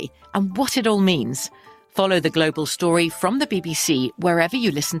 why, and what it all means. Follow The Global Story from the BBC wherever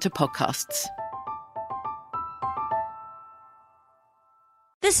you listen to podcasts.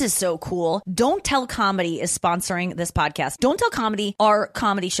 This is so cool. Don't Tell Comedy is sponsoring this podcast. Don't Tell Comedy are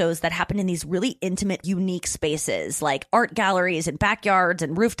comedy shows that happen in these really intimate, unique spaces like art galleries and backyards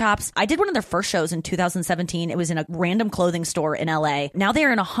and rooftops. I did one of their first shows in 2017. It was in a random clothing store in LA. Now they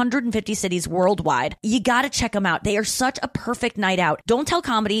are in 150 cities worldwide. You got to check them out. They are such a perfect night out. Don't Tell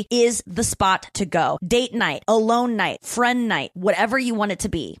Comedy is the spot to go. Date night, alone night, friend night, whatever you want it to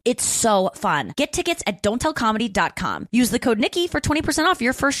be. It's so fun. Get tickets at don'ttellcomedy.com. Use the code Nikki for 20% off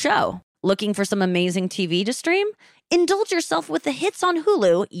your first show. Looking for some amazing TV to stream? Indulge yourself with the hits on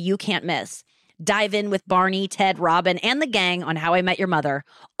Hulu you can't miss. Dive in with Barney, Ted, Robin, and the gang on How I Met Your Mother.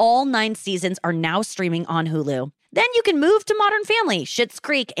 All 9 seasons are now streaming on Hulu. Then you can move to Modern Family, Schitt's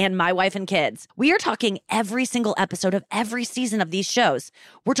Creek, and My Wife and Kids. We are talking every single episode of every season of these shows.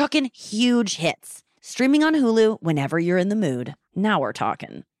 We're talking huge hits. Streaming on Hulu whenever you're in the mood. Now we're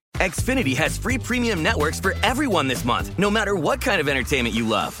talking. Xfinity has free premium networks for everyone this month, no matter what kind of entertainment you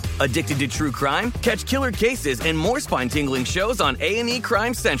love. Addicted to true crime? Catch killer cases and more spine-tingling shows on A&E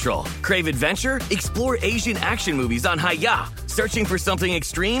Crime Central. Crave adventure? Explore Asian action movies on Hi-Ya. Searching for something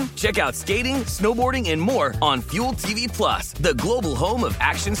extreme? Check out skating, snowboarding, and more on Fuel TV Plus, the global home of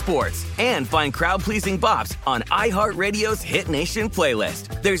action sports. And find crowd-pleasing bops on iHeartRadio's Hit Nation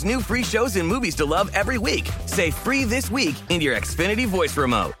playlist. There's new free shows and movies to love every week. Say free this week in your Xfinity voice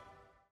remote.